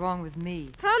think is wrong with me?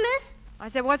 Huh, miss? I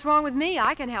said, what's wrong with me?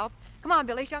 I can help. Come on,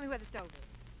 Billy, show me where the stove is.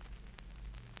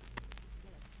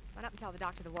 Run up and tell the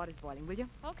doctor the water's boiling, will you?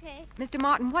 Okay. Mr.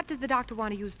 Martin, what does the doctor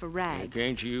want to use for rags?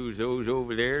 Can't you use those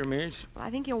over there, miss? Well, I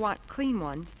think you'll want clean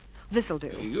ones. This'll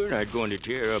do. You're not going to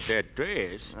tear up that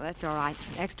dress. Well, that's all right.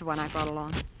 Extra one I brought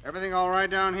along. Everything all right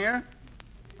down here?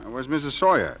 Where's Mrs.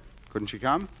 Sawyer? Couldn't she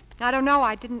come? I don't know.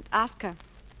 I didn't ask her.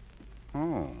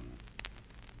 Oh.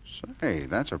 Say,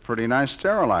 that's a pretty nice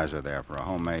sterilizer there for a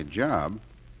homemade job.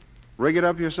 Rig it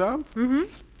up yourself? Mm-hmm.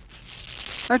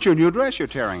 That's your new dress you're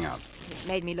tearing up. It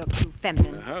made me look too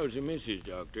feminine. How's the missus,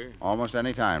 Doctor? Almost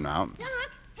any time now. Doc!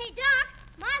 Hey, Doc!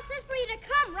 Ma says for you to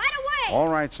come right away. All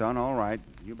right, son, all right.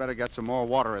 You better get some more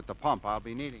water at the pump. I'll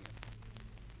be needing it.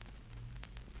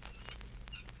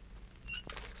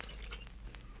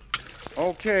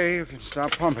 Okay, you can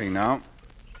stop pumping now.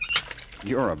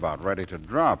 You're about ready to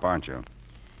drop, aren't you?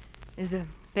 Is the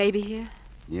baby here?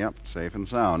 Yep, safe and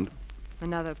sound.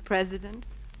 Another president?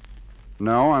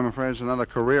 No, I'm afraid it's another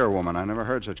career woman. I never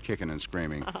heard such kicking and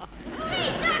screaming. Hey,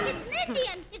 Doc, it's an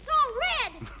Indian. It's all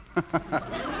red.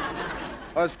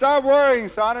 Oh, stop worrying,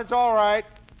 son. It's all right.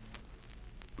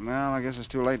 Well, I guess it's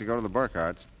too late to go to the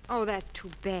Burkharts. Oh, that's too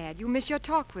bad. You miss your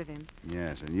talk with him.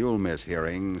 Yes, and you'll miss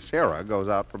hearing Sarah goes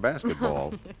out for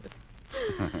basketball.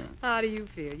 How do you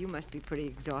feel? You must be pretty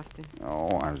exhausted. Oh,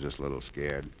 I was just a little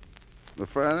scared.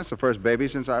 That's the first baby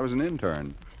since I was an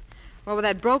intern. Well, with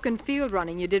that broken field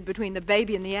running you did between the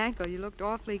baby and the ankle, you looked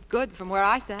awfully good from where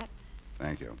I sat.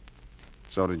 Thank you.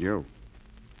 So did you.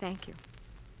 Thank you.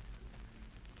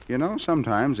 You know,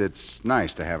 sometimes it's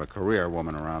nice to have a career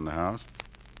woman around the house.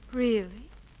 Really?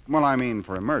 Well, I mean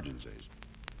for emergencies.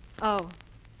 Oh.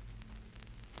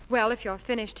 Well, if you're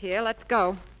finished here, let's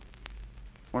go.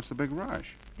 What's the big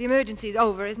rush? The emergency's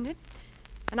over, isn't it?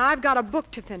 And I've got a book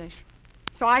to finish,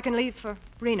 so I can leave for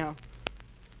Reno.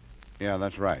 Yeah,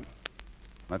 that's right.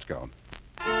 Let's go.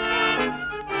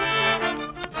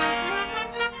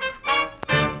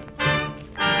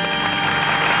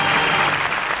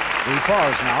 We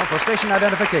pause now for station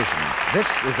identification. This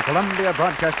is the Columbia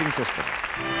Broadcasting System.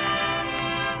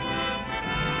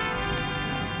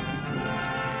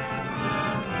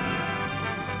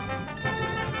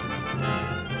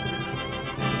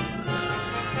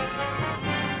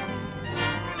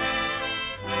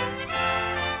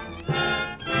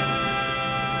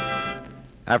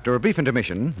 After a brief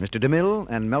intermission, Mr. DeMille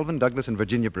and Melvin Douglas and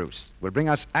Virginia Bruce will bring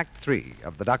us Act 3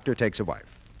 of The Doctor Takes a Wife.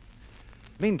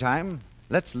 Meantime,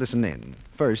 let's listen in,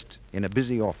 first in a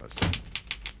busy office.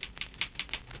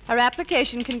 Her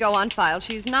application can go on file.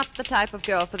 She's not the type of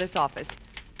girl for this office.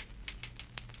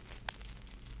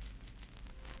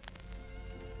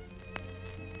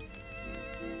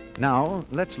 Now,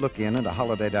 let's look in at a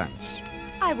holiday dance.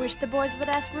 I wish the boys would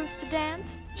ask Ruth to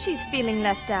dance. She's feeling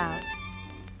left out.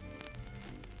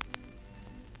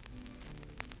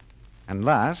 And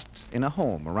last, in a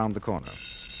home around the corner.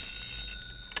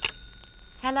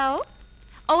 Hello?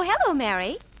 Oh, hello,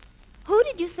 Mary. Who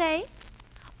did you say?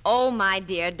 Oh, my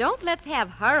dear, don't let's have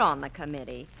her on the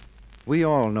committee. We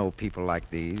all know people like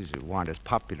these who aren't as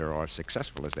popular or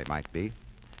successful as they might be.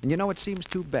 And you know, it seems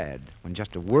too bad when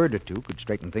just a word or two could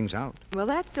straighten things out. Well,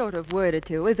 that sort of word or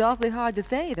two is awfully hard to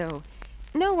say, though.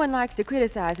 No one likes to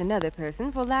criticize another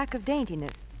person for lack of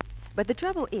daintiness. But the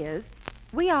trouble is,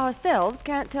 we ourselves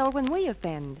can't tell when we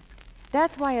offend.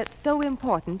 That's why it's so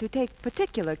important to take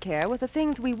particular care with the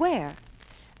things we wear.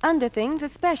 Underthings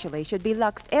especially should be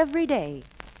luxed every day.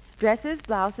 Dresses,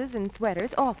 blouses, and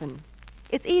sweaters often.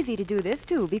 It's easy to do this,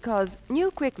 too, because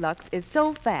new Quick Lux is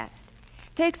so fast.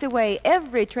 Takes away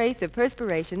every trace of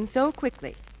perspiration so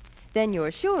quickly. Then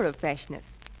you're sure of freshness.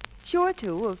 Sure,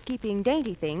 too, of keeping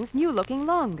dainty things new-looking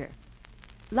longer.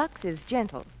 Lux is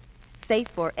gentle. Safe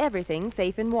for everything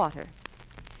safe in water.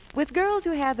 With girls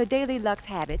who have the daily Lux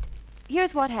habit,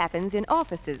 here's what happens in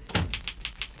offices.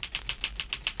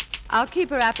 I'll keep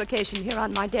her application here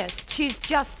on my desk. She's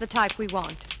just the type we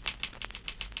want.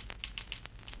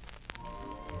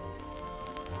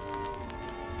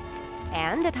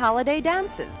 And at holiday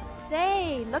dances.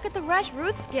 Say, look at the rush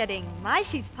Ruth's getting. My,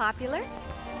 she's popular.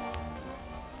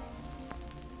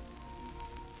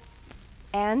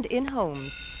 And in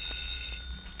homes.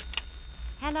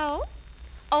 Hello?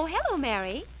 Oh, hello,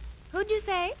 Mary. Who'd you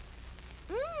say?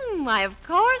 Why, of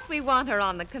course we want her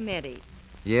on the committee.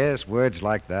 Yes, words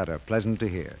like that are pleasant to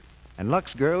hear. And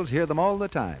Lux girls hear them all the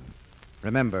time.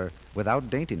 Remember, without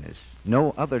daintiness,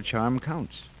 no other charm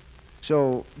counts.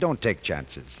 So don't take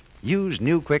chances. Use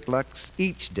new Quick Lux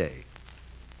each day.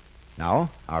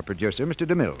 Now, our producer, Mr.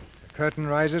 DeMille. Curtain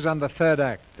rises on the third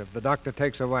act of The Doctor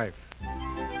Takes a Wife.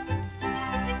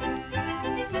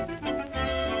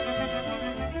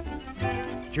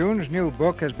 June's new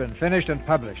book has been finished and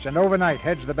published, and overnight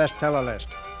heads the bestseller list.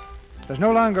 There's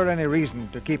no longer any reason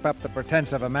to keep up the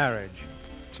pretense of a marriage.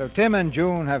 So Tim and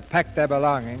June have packed their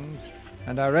belongings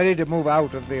and are ready to move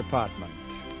out of the apartment.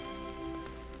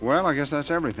 Well, I guess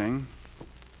that's everything.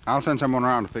 I'll send someone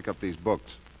around to pick up these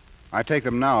books. I take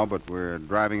them now, but we're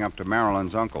driving up to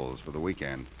Marilyn's uncle's for the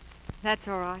weekend. That's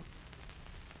all right.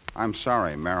 I'm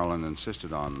sorry Marilyn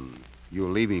insisted on you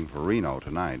leaving for Reno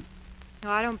tonight. No,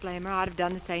 I don't blame her. I'd have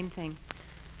done the same thing.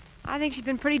 I think she's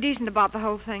been pretty decent about the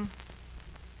whole thing.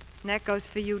 And that goes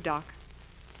for you, Doc.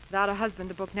 Without a husband,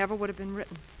 the book never would have been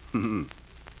written.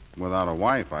 Without a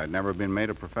wife, I'd never been made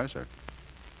a professor.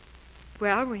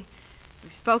 Well, we've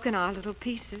spoken our little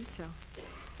pieces, so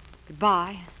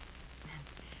goodbye.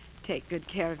 Take good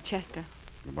care of Chester.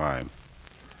 Goodbye.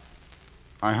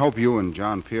 I hope you and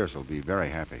John Pierce will be very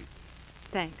happy.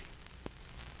 Thanks.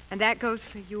 And that goes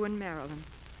for you and Marilyn.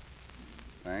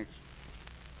 Thanks.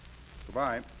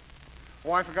 Goodbye.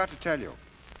 Oh, I forgot to tell you.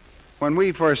 When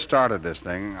we first started this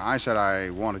thing, I said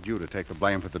I wanted you to take the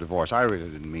blame for the divorce. I really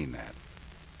didn't mean that.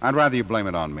 I'd rather you blame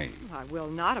it on me. I will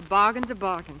not. A bargain's a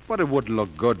bargain. But it wouldn't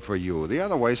look good for you. The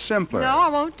other way's simpler. No, I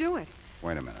won't do it.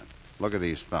 Wait a minute. Look at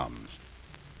these thumbs.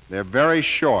 They're very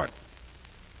short.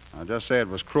 I'll just say it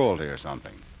was cruelty or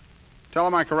something. Tell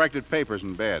them I corrected papers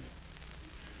in bed.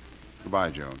 Goodbye,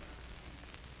 June.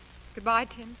 Goodbye,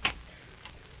 Tim.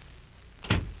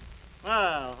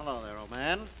 Well, hello there, old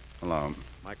man. Hello.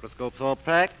 Microscope's all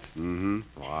packed. Mm-hmm.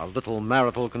 Oh, our little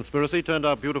marital conspiracy turned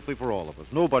out beautifully for all of us.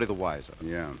 Nobody the wiser.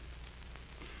 Yeah.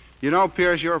 You know,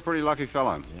 Pierce, you're a pretty lucky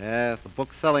fella. Yes, the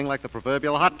book's selling like the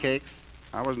proverbial hotcakes.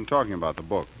 I wasn't talking about the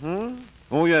book. Hmm?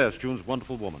 Oh, yes, June's a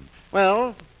wonderful woman.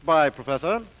 Well, bye,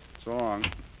 Professor. So long.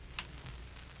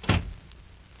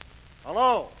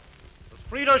 Hello. Does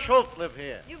Frida Schultz live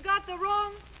here? You've got the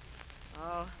wrong...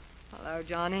 Oh, hello,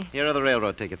 Johnny. Here are the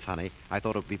railroad tickets, honey. I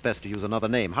thought it would be best to use another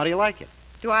name. How do you like it?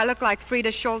 Do I look like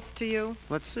Frida Schultz to you?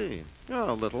 Let's see.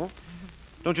 Oh, a little.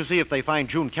 Don't you see, if they find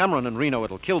June Cameron in Reno,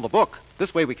 it'll kill the book.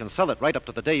 This way we can sell it right up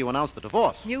to the day you announce the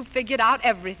divorce. You've figured out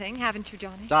everything, haven't you,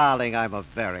 Johnny? Darling, I'm a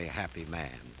very happy man.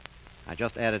 I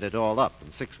just added it all up.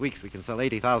 In 6 weeks, we can sell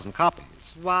 80,000 copies.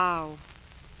 Wow.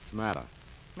 What's the matter?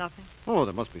 Nothing. Oh,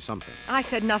 there must be something. I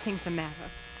said nothing's the matter.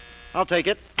 I'll take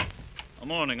it. Good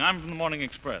morning. I'm from the Morning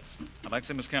Express. I'd like to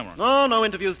see Miss Cameron. Oh, no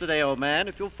interviews today, old man.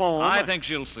 If you'll phone... I think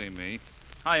she'll see me.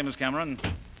 Hi, Miss Cameron.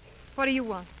 What do you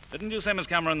want? Didn't you say, Miss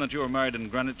Cameron, that you were married in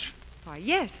Greenwich? Why,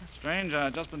 yes. Strange.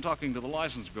 I've just been talking to the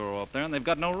license bureau up there, and they've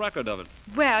got no record of it.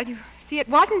 Well, you see, it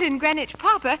wasn't in Greenwich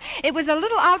proper. It was a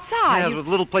little outside. Yeah, it was a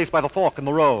little place by the fork in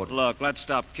the road. Look, let's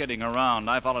stop kidding around.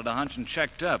 I followed a hunch and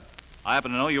checked up. I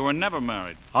happen to know you were never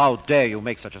married. How dare you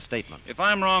make such a statement? If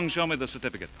I'm wrong, show me the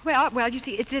certificate. Well, you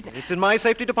see, it's in... It's in my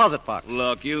safety deposit box.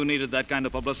 Look, you needed that kind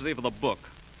of publicity for the book.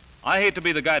 I hate to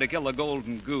be the guy to kill the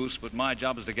golden goose, but my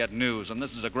job is to get news, and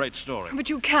this is a great story. But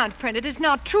you can't print it. It's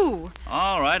not true.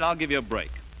 All right, I'll give you a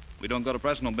break. We don't go to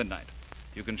press until midnight.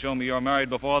 You can show me you're married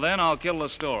before then, I'll kill the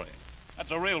story. That's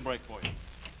a real break for you.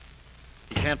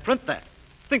 You can't print that.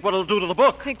 Think what it'll do to the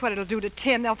book. Think what it'll do to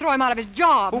Tim. They'll throw him out of his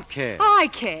job. Who cares? I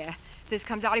care. If this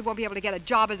comes out, he won't be able to get a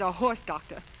job as a horse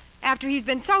doctor. After he's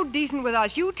been so decent with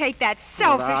us, you take that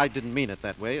selfish... Well, I didn't mean it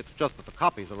that way. It's just that the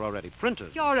copies are already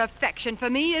printed. Your affection for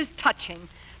me is touching.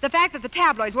 The fact that the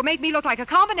tabloids will make me look like a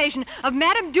combination of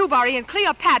Madame du Barry and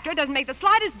Cleopatra doesn't make the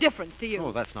slightest difference to you.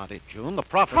 Oh, that's not it, June. The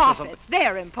profits... Profits,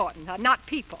 they're important, not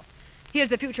people. Here's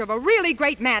the future of a really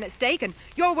great man at stake, and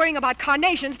you're worrying about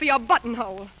carnations for your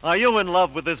buttonhole. Are you in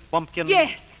love with this bumpkin?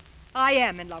 Yes, I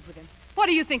am in love with him. What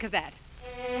do you think of that?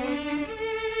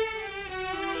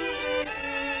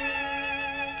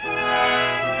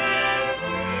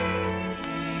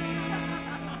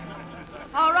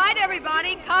 All right,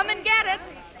 everybody, come and get it.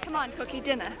 Come on, Cookie,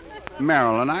 dinner.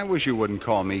 Marilyn, I wish you wouldn't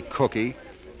call me Cookie.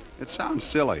 It sounds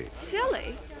silly.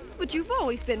 Silly? But you've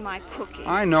always been my cookie.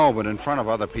 I know, but in front of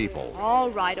other people.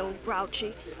 All right, old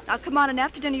grouchy. Now, come on, and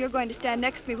after dinner, you're going to stand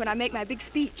next to me when I make my big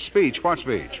speech. Speech? What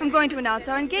speech? I'm going to announce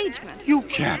our engagement. You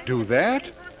can't do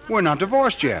that. We're not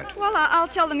divorced yet. Well, I'll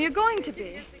tell them you're going to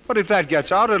be. But if that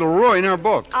gets out, it'll ruin her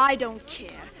book. I don't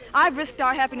care. I've risked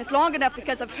our happiness long enough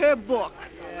because of her book.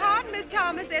 Pardon, Miss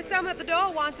Thomas. There's someone at the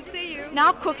door wants to see you.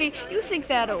 Now, Cookie, you think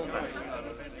that over.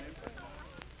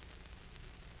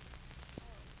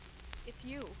 It's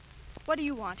you. What do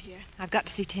you want here? I've got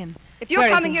to see Tim. If you're Where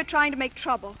is coming he? here trying to make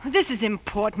trouble... This is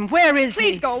important. Where is he?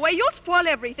 Please go away. You'll spoil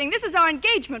everything. This is our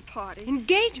engagement party.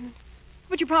 Engagement?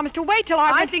 But you promised to wait till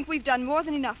I think we've done more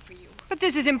than enough for you. But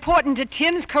this is important to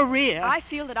Tim's career. I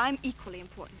feel that I'm equally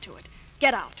important to it.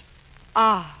 Get out.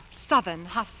 Ah, Southern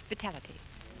hospitality.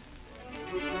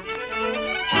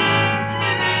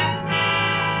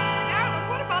 Marilyn,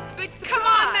 what about the big surprise? Come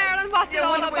on, Marilyn, what's it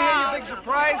all When do we hear about? your big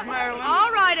surprise, Marilyn?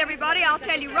 All right, everybody, I'll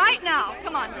tell you right now.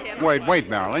 Come on, Tim. Wait,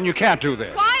 Marilyn. You can't do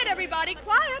this. Quiet, everybody,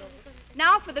 quiet.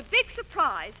 Now for the big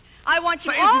surprise. I want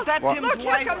you Say, all... isn't that Tim's Look,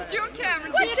 wife? here comes June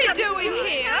Cameron. What's she doing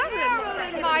here?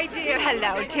 Marilyn, my dear.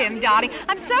 Hello, Tim, darling.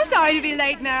 I'm so sorry to be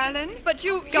late, Marilyn. But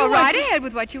you Go right wasn't- ahead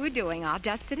with what you were doing. I'll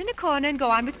just sit in a corner and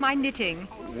go on with my knitting.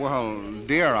 Well,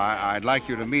 dear, I'd like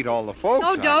you to meet all the folks.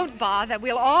 Oh, don't bother.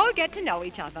 We'll all get to know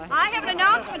each other. I have an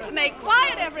announcement to make.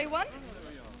 Quiet, everyone.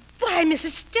 Why,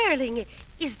 Mrs. Sterling,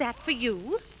 is that for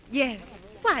you? Yes.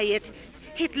 Why,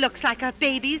 it looks like a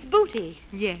baby's booty.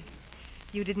 Yes.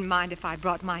 You didn't mind if I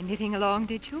brought my knitting along,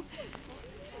 did you?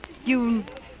 You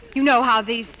know how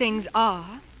these things are.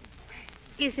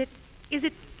 Is it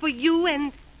for you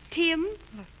and Tim?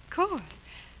 Of course.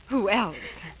 Who else?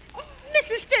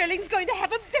 Mrs. Sterling's going to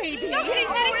have a baby. Look, she's knitting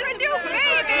for a new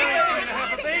baby.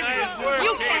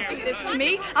 You can't do this to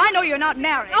me. I know you're not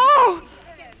married. Oh!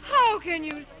 How can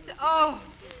you... Oh...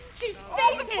 She's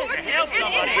fainted. Let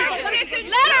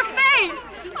her faint.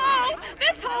 Oh,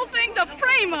 this whole thing's a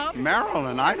frame-up.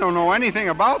 Marilyn, I don't know anything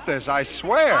about this, I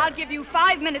swear. I'll give you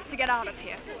 5 minutes to get out of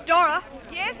here. Dora.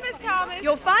 Yes, Miss Thomas?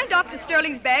 You'll find Dr.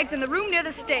 Sterling's bags in the room near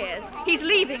the stairs. He's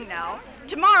leaving now.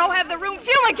 Tomorrow, have the room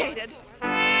fumigated.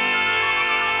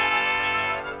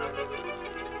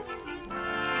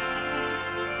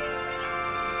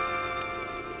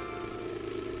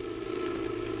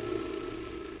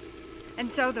 And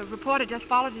so the reporter just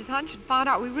followed his hunch and found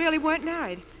out we really weren't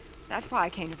married. That's why I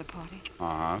came to the party.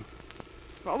 Uh-huh.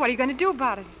 Well, what are you going to do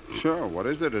about it? Sure, what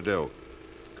is there to do?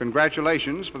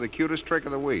 Congratulations for the cutest trick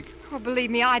of the week. Oh, believe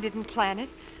me, I didn't plan it.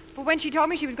 But when she told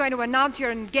me she was going to announce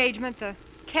your engagement, the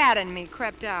cat in me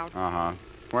crept out. Uh-huh.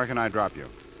 Where can I drop you?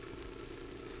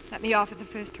 Let me off at the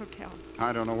first hotel.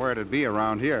 I don't know where it'd be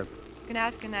around here. You can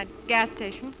ask in that gas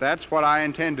station. That's what I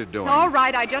intended doing. All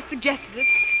right, I just suggested it.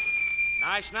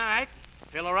 Nice night.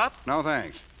 Fill her up? No,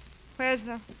 thanks. Where's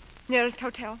the nearest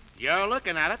hotel? You're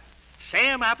looking at it.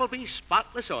 Sam Appleby's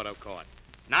Spotless Auto Court.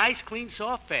 Nice, clean,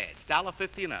 soft beds.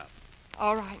 $1.50 and up.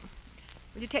 All right.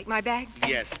 Will you take my bag?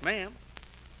 Yes, ma'am.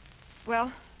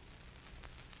 Well,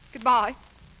 goodbye.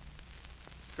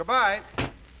 Goodbye.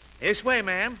 This way,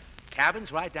 ma'am.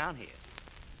 Cabin's right down here.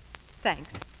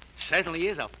 Thanks. Certainly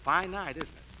is a fine night, isn't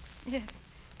it? Yes.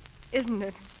 Isn't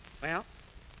it? Well,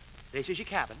 this is your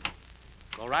cabin.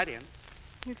 Go right in.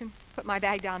 You can put my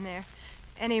bag down there.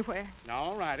 Anywhere.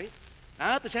 All righty.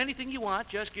 Now, if there's anything you want,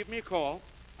 just give me a call.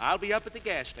 I'll be up at the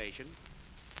gas station.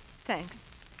 Thanks.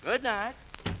 Good night.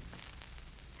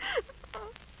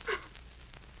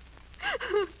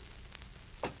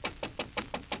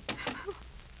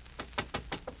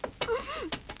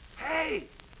 Hey!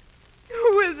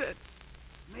 Who is it?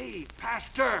 Me,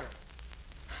 Pasteur.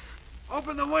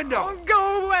 Open the window. Oh,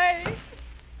 go away.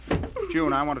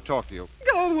 June, I want to talk to you.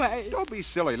 Go away. Don't be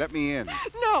silly. Let me in.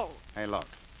 No. Hey, look.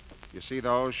 You see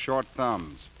those short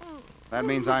thumbs? That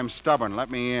means I'm stubborn. Let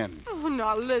me in. Oh,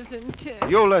 now listen, Tim.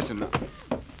 You listen.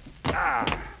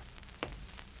 Ah.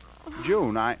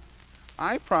 June, I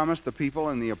promised the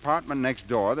people in the apartment next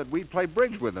door that we'd play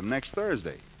bridge with them next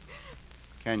Thursday.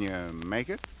 Can you make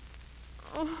it?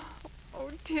 Oh,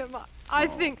 Tim, I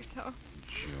think so.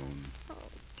 June. Oh,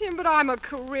 Tim, but I'm a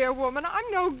career woman. I'm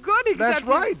no good except... That's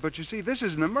right, but you see, this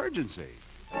is an emergency.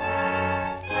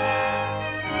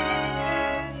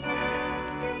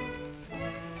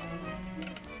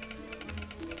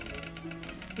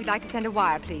 We'd like to send a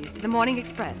wire, please, to the Morning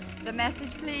Express. The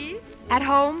message, please. At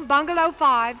home, Bungalow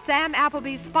 5, Sam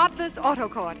Appleby's Spotless Auto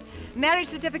Court. Marriage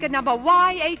certificate number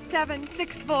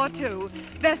Y87642.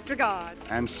 Best regards.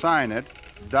 And sign it,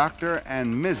 Dr.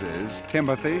 and Mrs.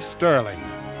 Timothy Sterling.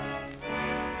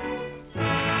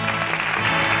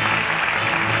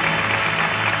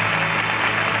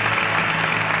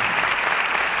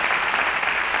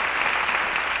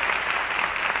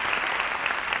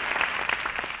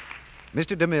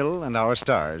 Mr. DeMille and our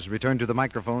stars return to the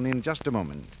microphone in just a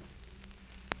moment.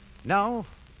 Now,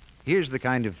 here's the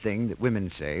kind of thing that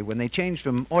women say when they change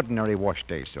from ordinary wash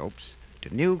day soaps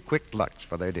to new Quick Lux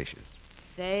for their dishes.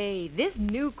 Say, this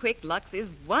new Quick Lux is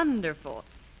wonderful.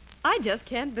 I just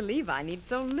can't believe I need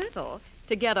so little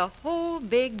to get a whole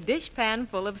big dishpan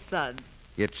full of suds.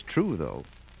 It's true, though.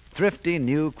 Thrifty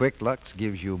new Quick Lux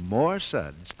gives you more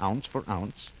suds, ounce for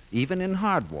ounce, even in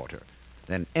hard water,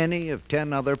 than any of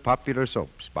 10 other popular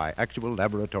soaps by actual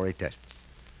laboratory tests.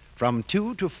 From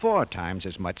 2 to 4 times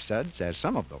as much suds as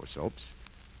some of those soaps,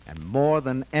 and more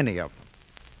than any of them.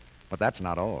 But that's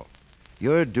not all.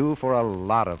 You're due for a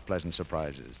lot of pleasant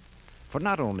surprises. For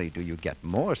not only do you get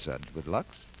more suds with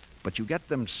Lux, but you get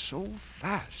them so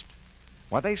fast.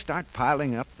 Why, they start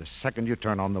piling up the second you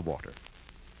turn on the water.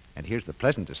 And here's the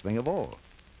pleasantest thing of all.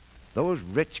 Those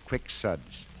rich, quick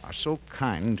suds are so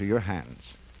kind to your hands.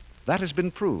 That has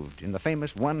been proved in the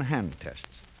famous one-hand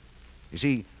tests. You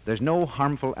see, there's no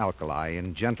harmful alkali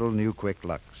in gentle new Quick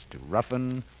Lux to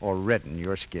roughen or redden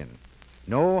your skin.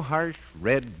 No harsh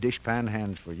red dishpan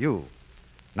hands for you.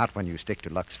 Not when you stick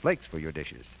to Lux Flakes for your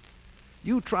dishes.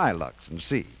 You try Lux and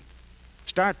see.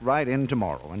 Start right in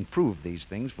tomorrow and prove these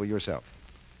things for yourself.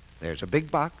 There's a big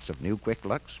box of new Quick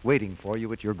Lux waiting for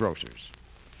you at your grocer's.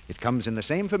 It comes in the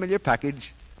same familiar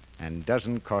package and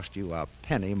doesn't cost you a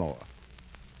penny more.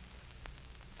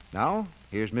 Now,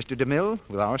 here's Mr. DeMille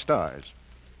with our stars.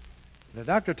 The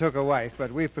doctor took a wife,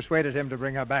 but we've persuaded him to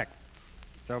bring her back.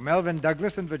 So Melvin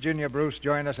Douglas and Virginia Bruce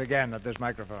join us again at this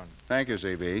microphone. Thank you,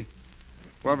 C.B.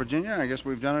 Well, Virginia, I guess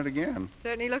we've done it again.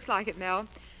 Certainly looks like it, Mel.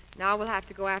 Now we'll have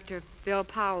to go after Bill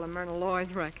Powell and Myrna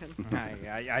Loy's reckon.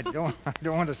 I don't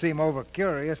want to seem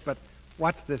over-curious, but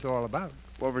what's this all about?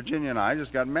 Well, Virginia and I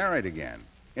just got married again.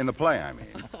 In the play, I mean.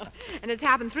 And it's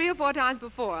happened 3 or 4 times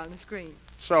before on the screen.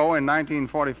 So, in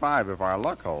 1945, if our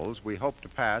luck holds, we hope to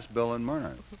pass Bill and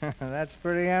Myrna. That's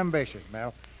pretty ambitious,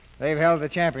 Mel. They've held the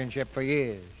championship for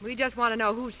years. We just want to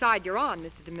know whose side you're on,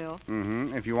 Mr. DeMille.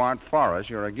 Mm-hmm. If you aren't Forrest,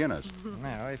 you're a Guinness.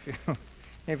 Now,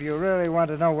 if you really want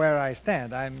to know where I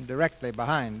stand, I'm directly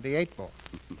behind the 8 ball.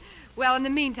 Well, in the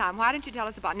meantime, why don't you tell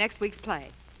us about next week's play?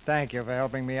 Thank you for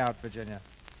helping me out, Virginia.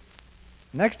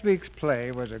 Next week's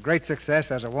play was a great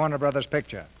success as a Warner Brothers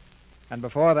picture. And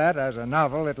before that, as a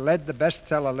novel, it led the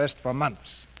bestseller list for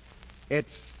months.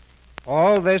 It's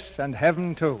All This and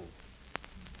Heaven, Too.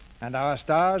 And our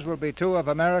stars will be 2 of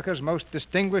America's most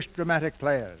distinguished dramatic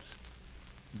players,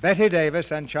 Betty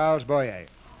Davis and Charles Boyer.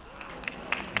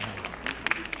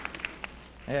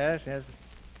 Yes.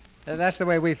 That's the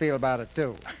way we feel about it,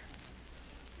 too.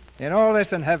 In All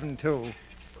This and Heaven, Too,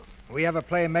 we have a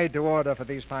play made to order for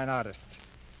these fine artists.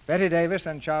 Betty Davis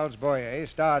and Charles Boyer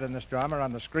starred in this drama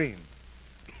on the screen.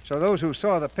 So those who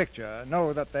saw the picture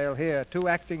know that they'll hear 2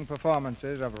 acting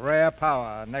performances of rare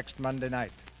power next Monday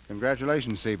night.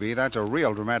 Congratulations, C.B. That's a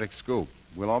real dramatic scoop.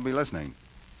 We'll all be listening.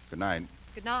 Good night.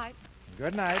 Good night.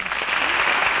 Good night.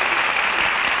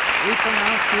 We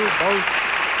pronounce you both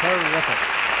terrific.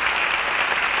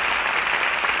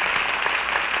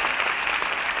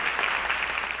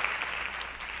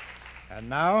 And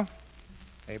now,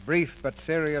 a brief but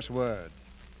serious word.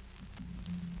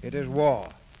 It is war.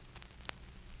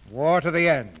 War to the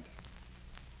end.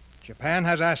 Japan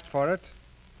has asked for it,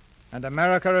 and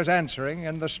America is answering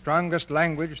in the strongest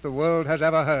language the world has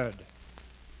ever heard.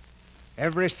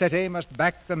 Every city must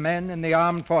back the men in the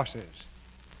armed forces,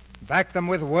 back them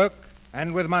with work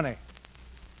and with money.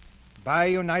 Buy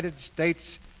United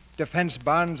States defense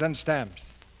bonds and stamps.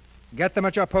 Get them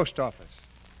at your post office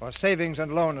or savings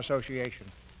and loan association.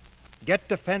 Get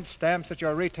defense stamps at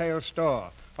your retail store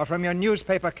or from your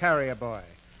newspaper carrier boy.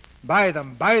 Buy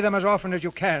them as often as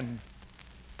you can,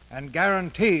 and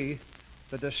guarantee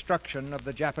the destruction of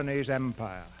the Japanese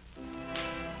Empire.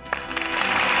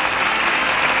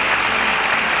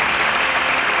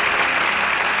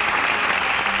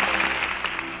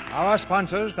 Our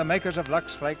sponsors, the makers of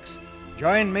Lux Flakes,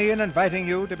 join me in inviting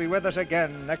you to be with us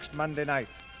again next Monday night,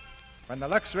 when the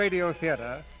Lux Radio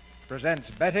Theater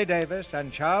presents Betty Davis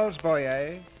and Charles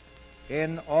Boyer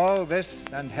in All This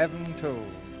and Heaven, Too.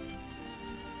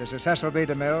 This is Cecil B.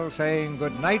 DeMille saying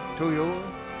good night to you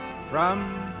from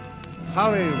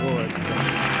Hollywood.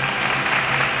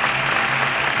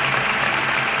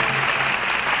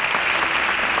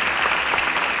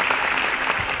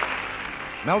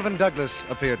 Melvin Douglas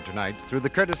appeared tonight through the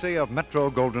courtesy of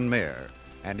Metro-Goldwyn-Mayer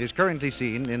and is currently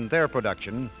seen in their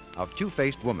production of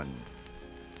Two-Faced Woman.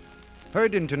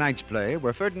 Heard in tonight's play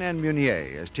were Ferdinand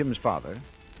Munier as Tim's father,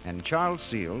 and Charles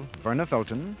Seal, Verna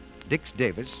Felton, Dix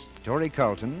Davis, Torrey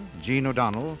Carlton, Jean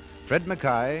O'Donnell, Fred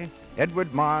Mackay,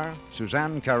 Edward Marr,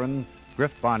 Suzanne Curran,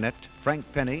 Griff Barnett, Frank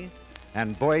Penny,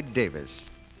 and Boyd Davis.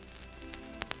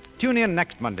 Tune in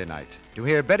next Monday night to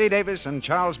hear Betty Davis and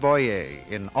Charles Boyer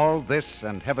in All This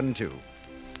and Heaven, Too.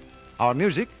 Our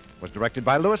music was directed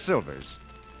by Louis Silvers,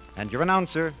 and your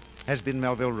announcer has been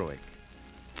Melville Ruick.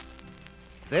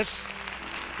 This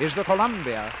is the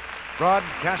Columbia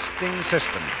Broadcasting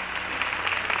System.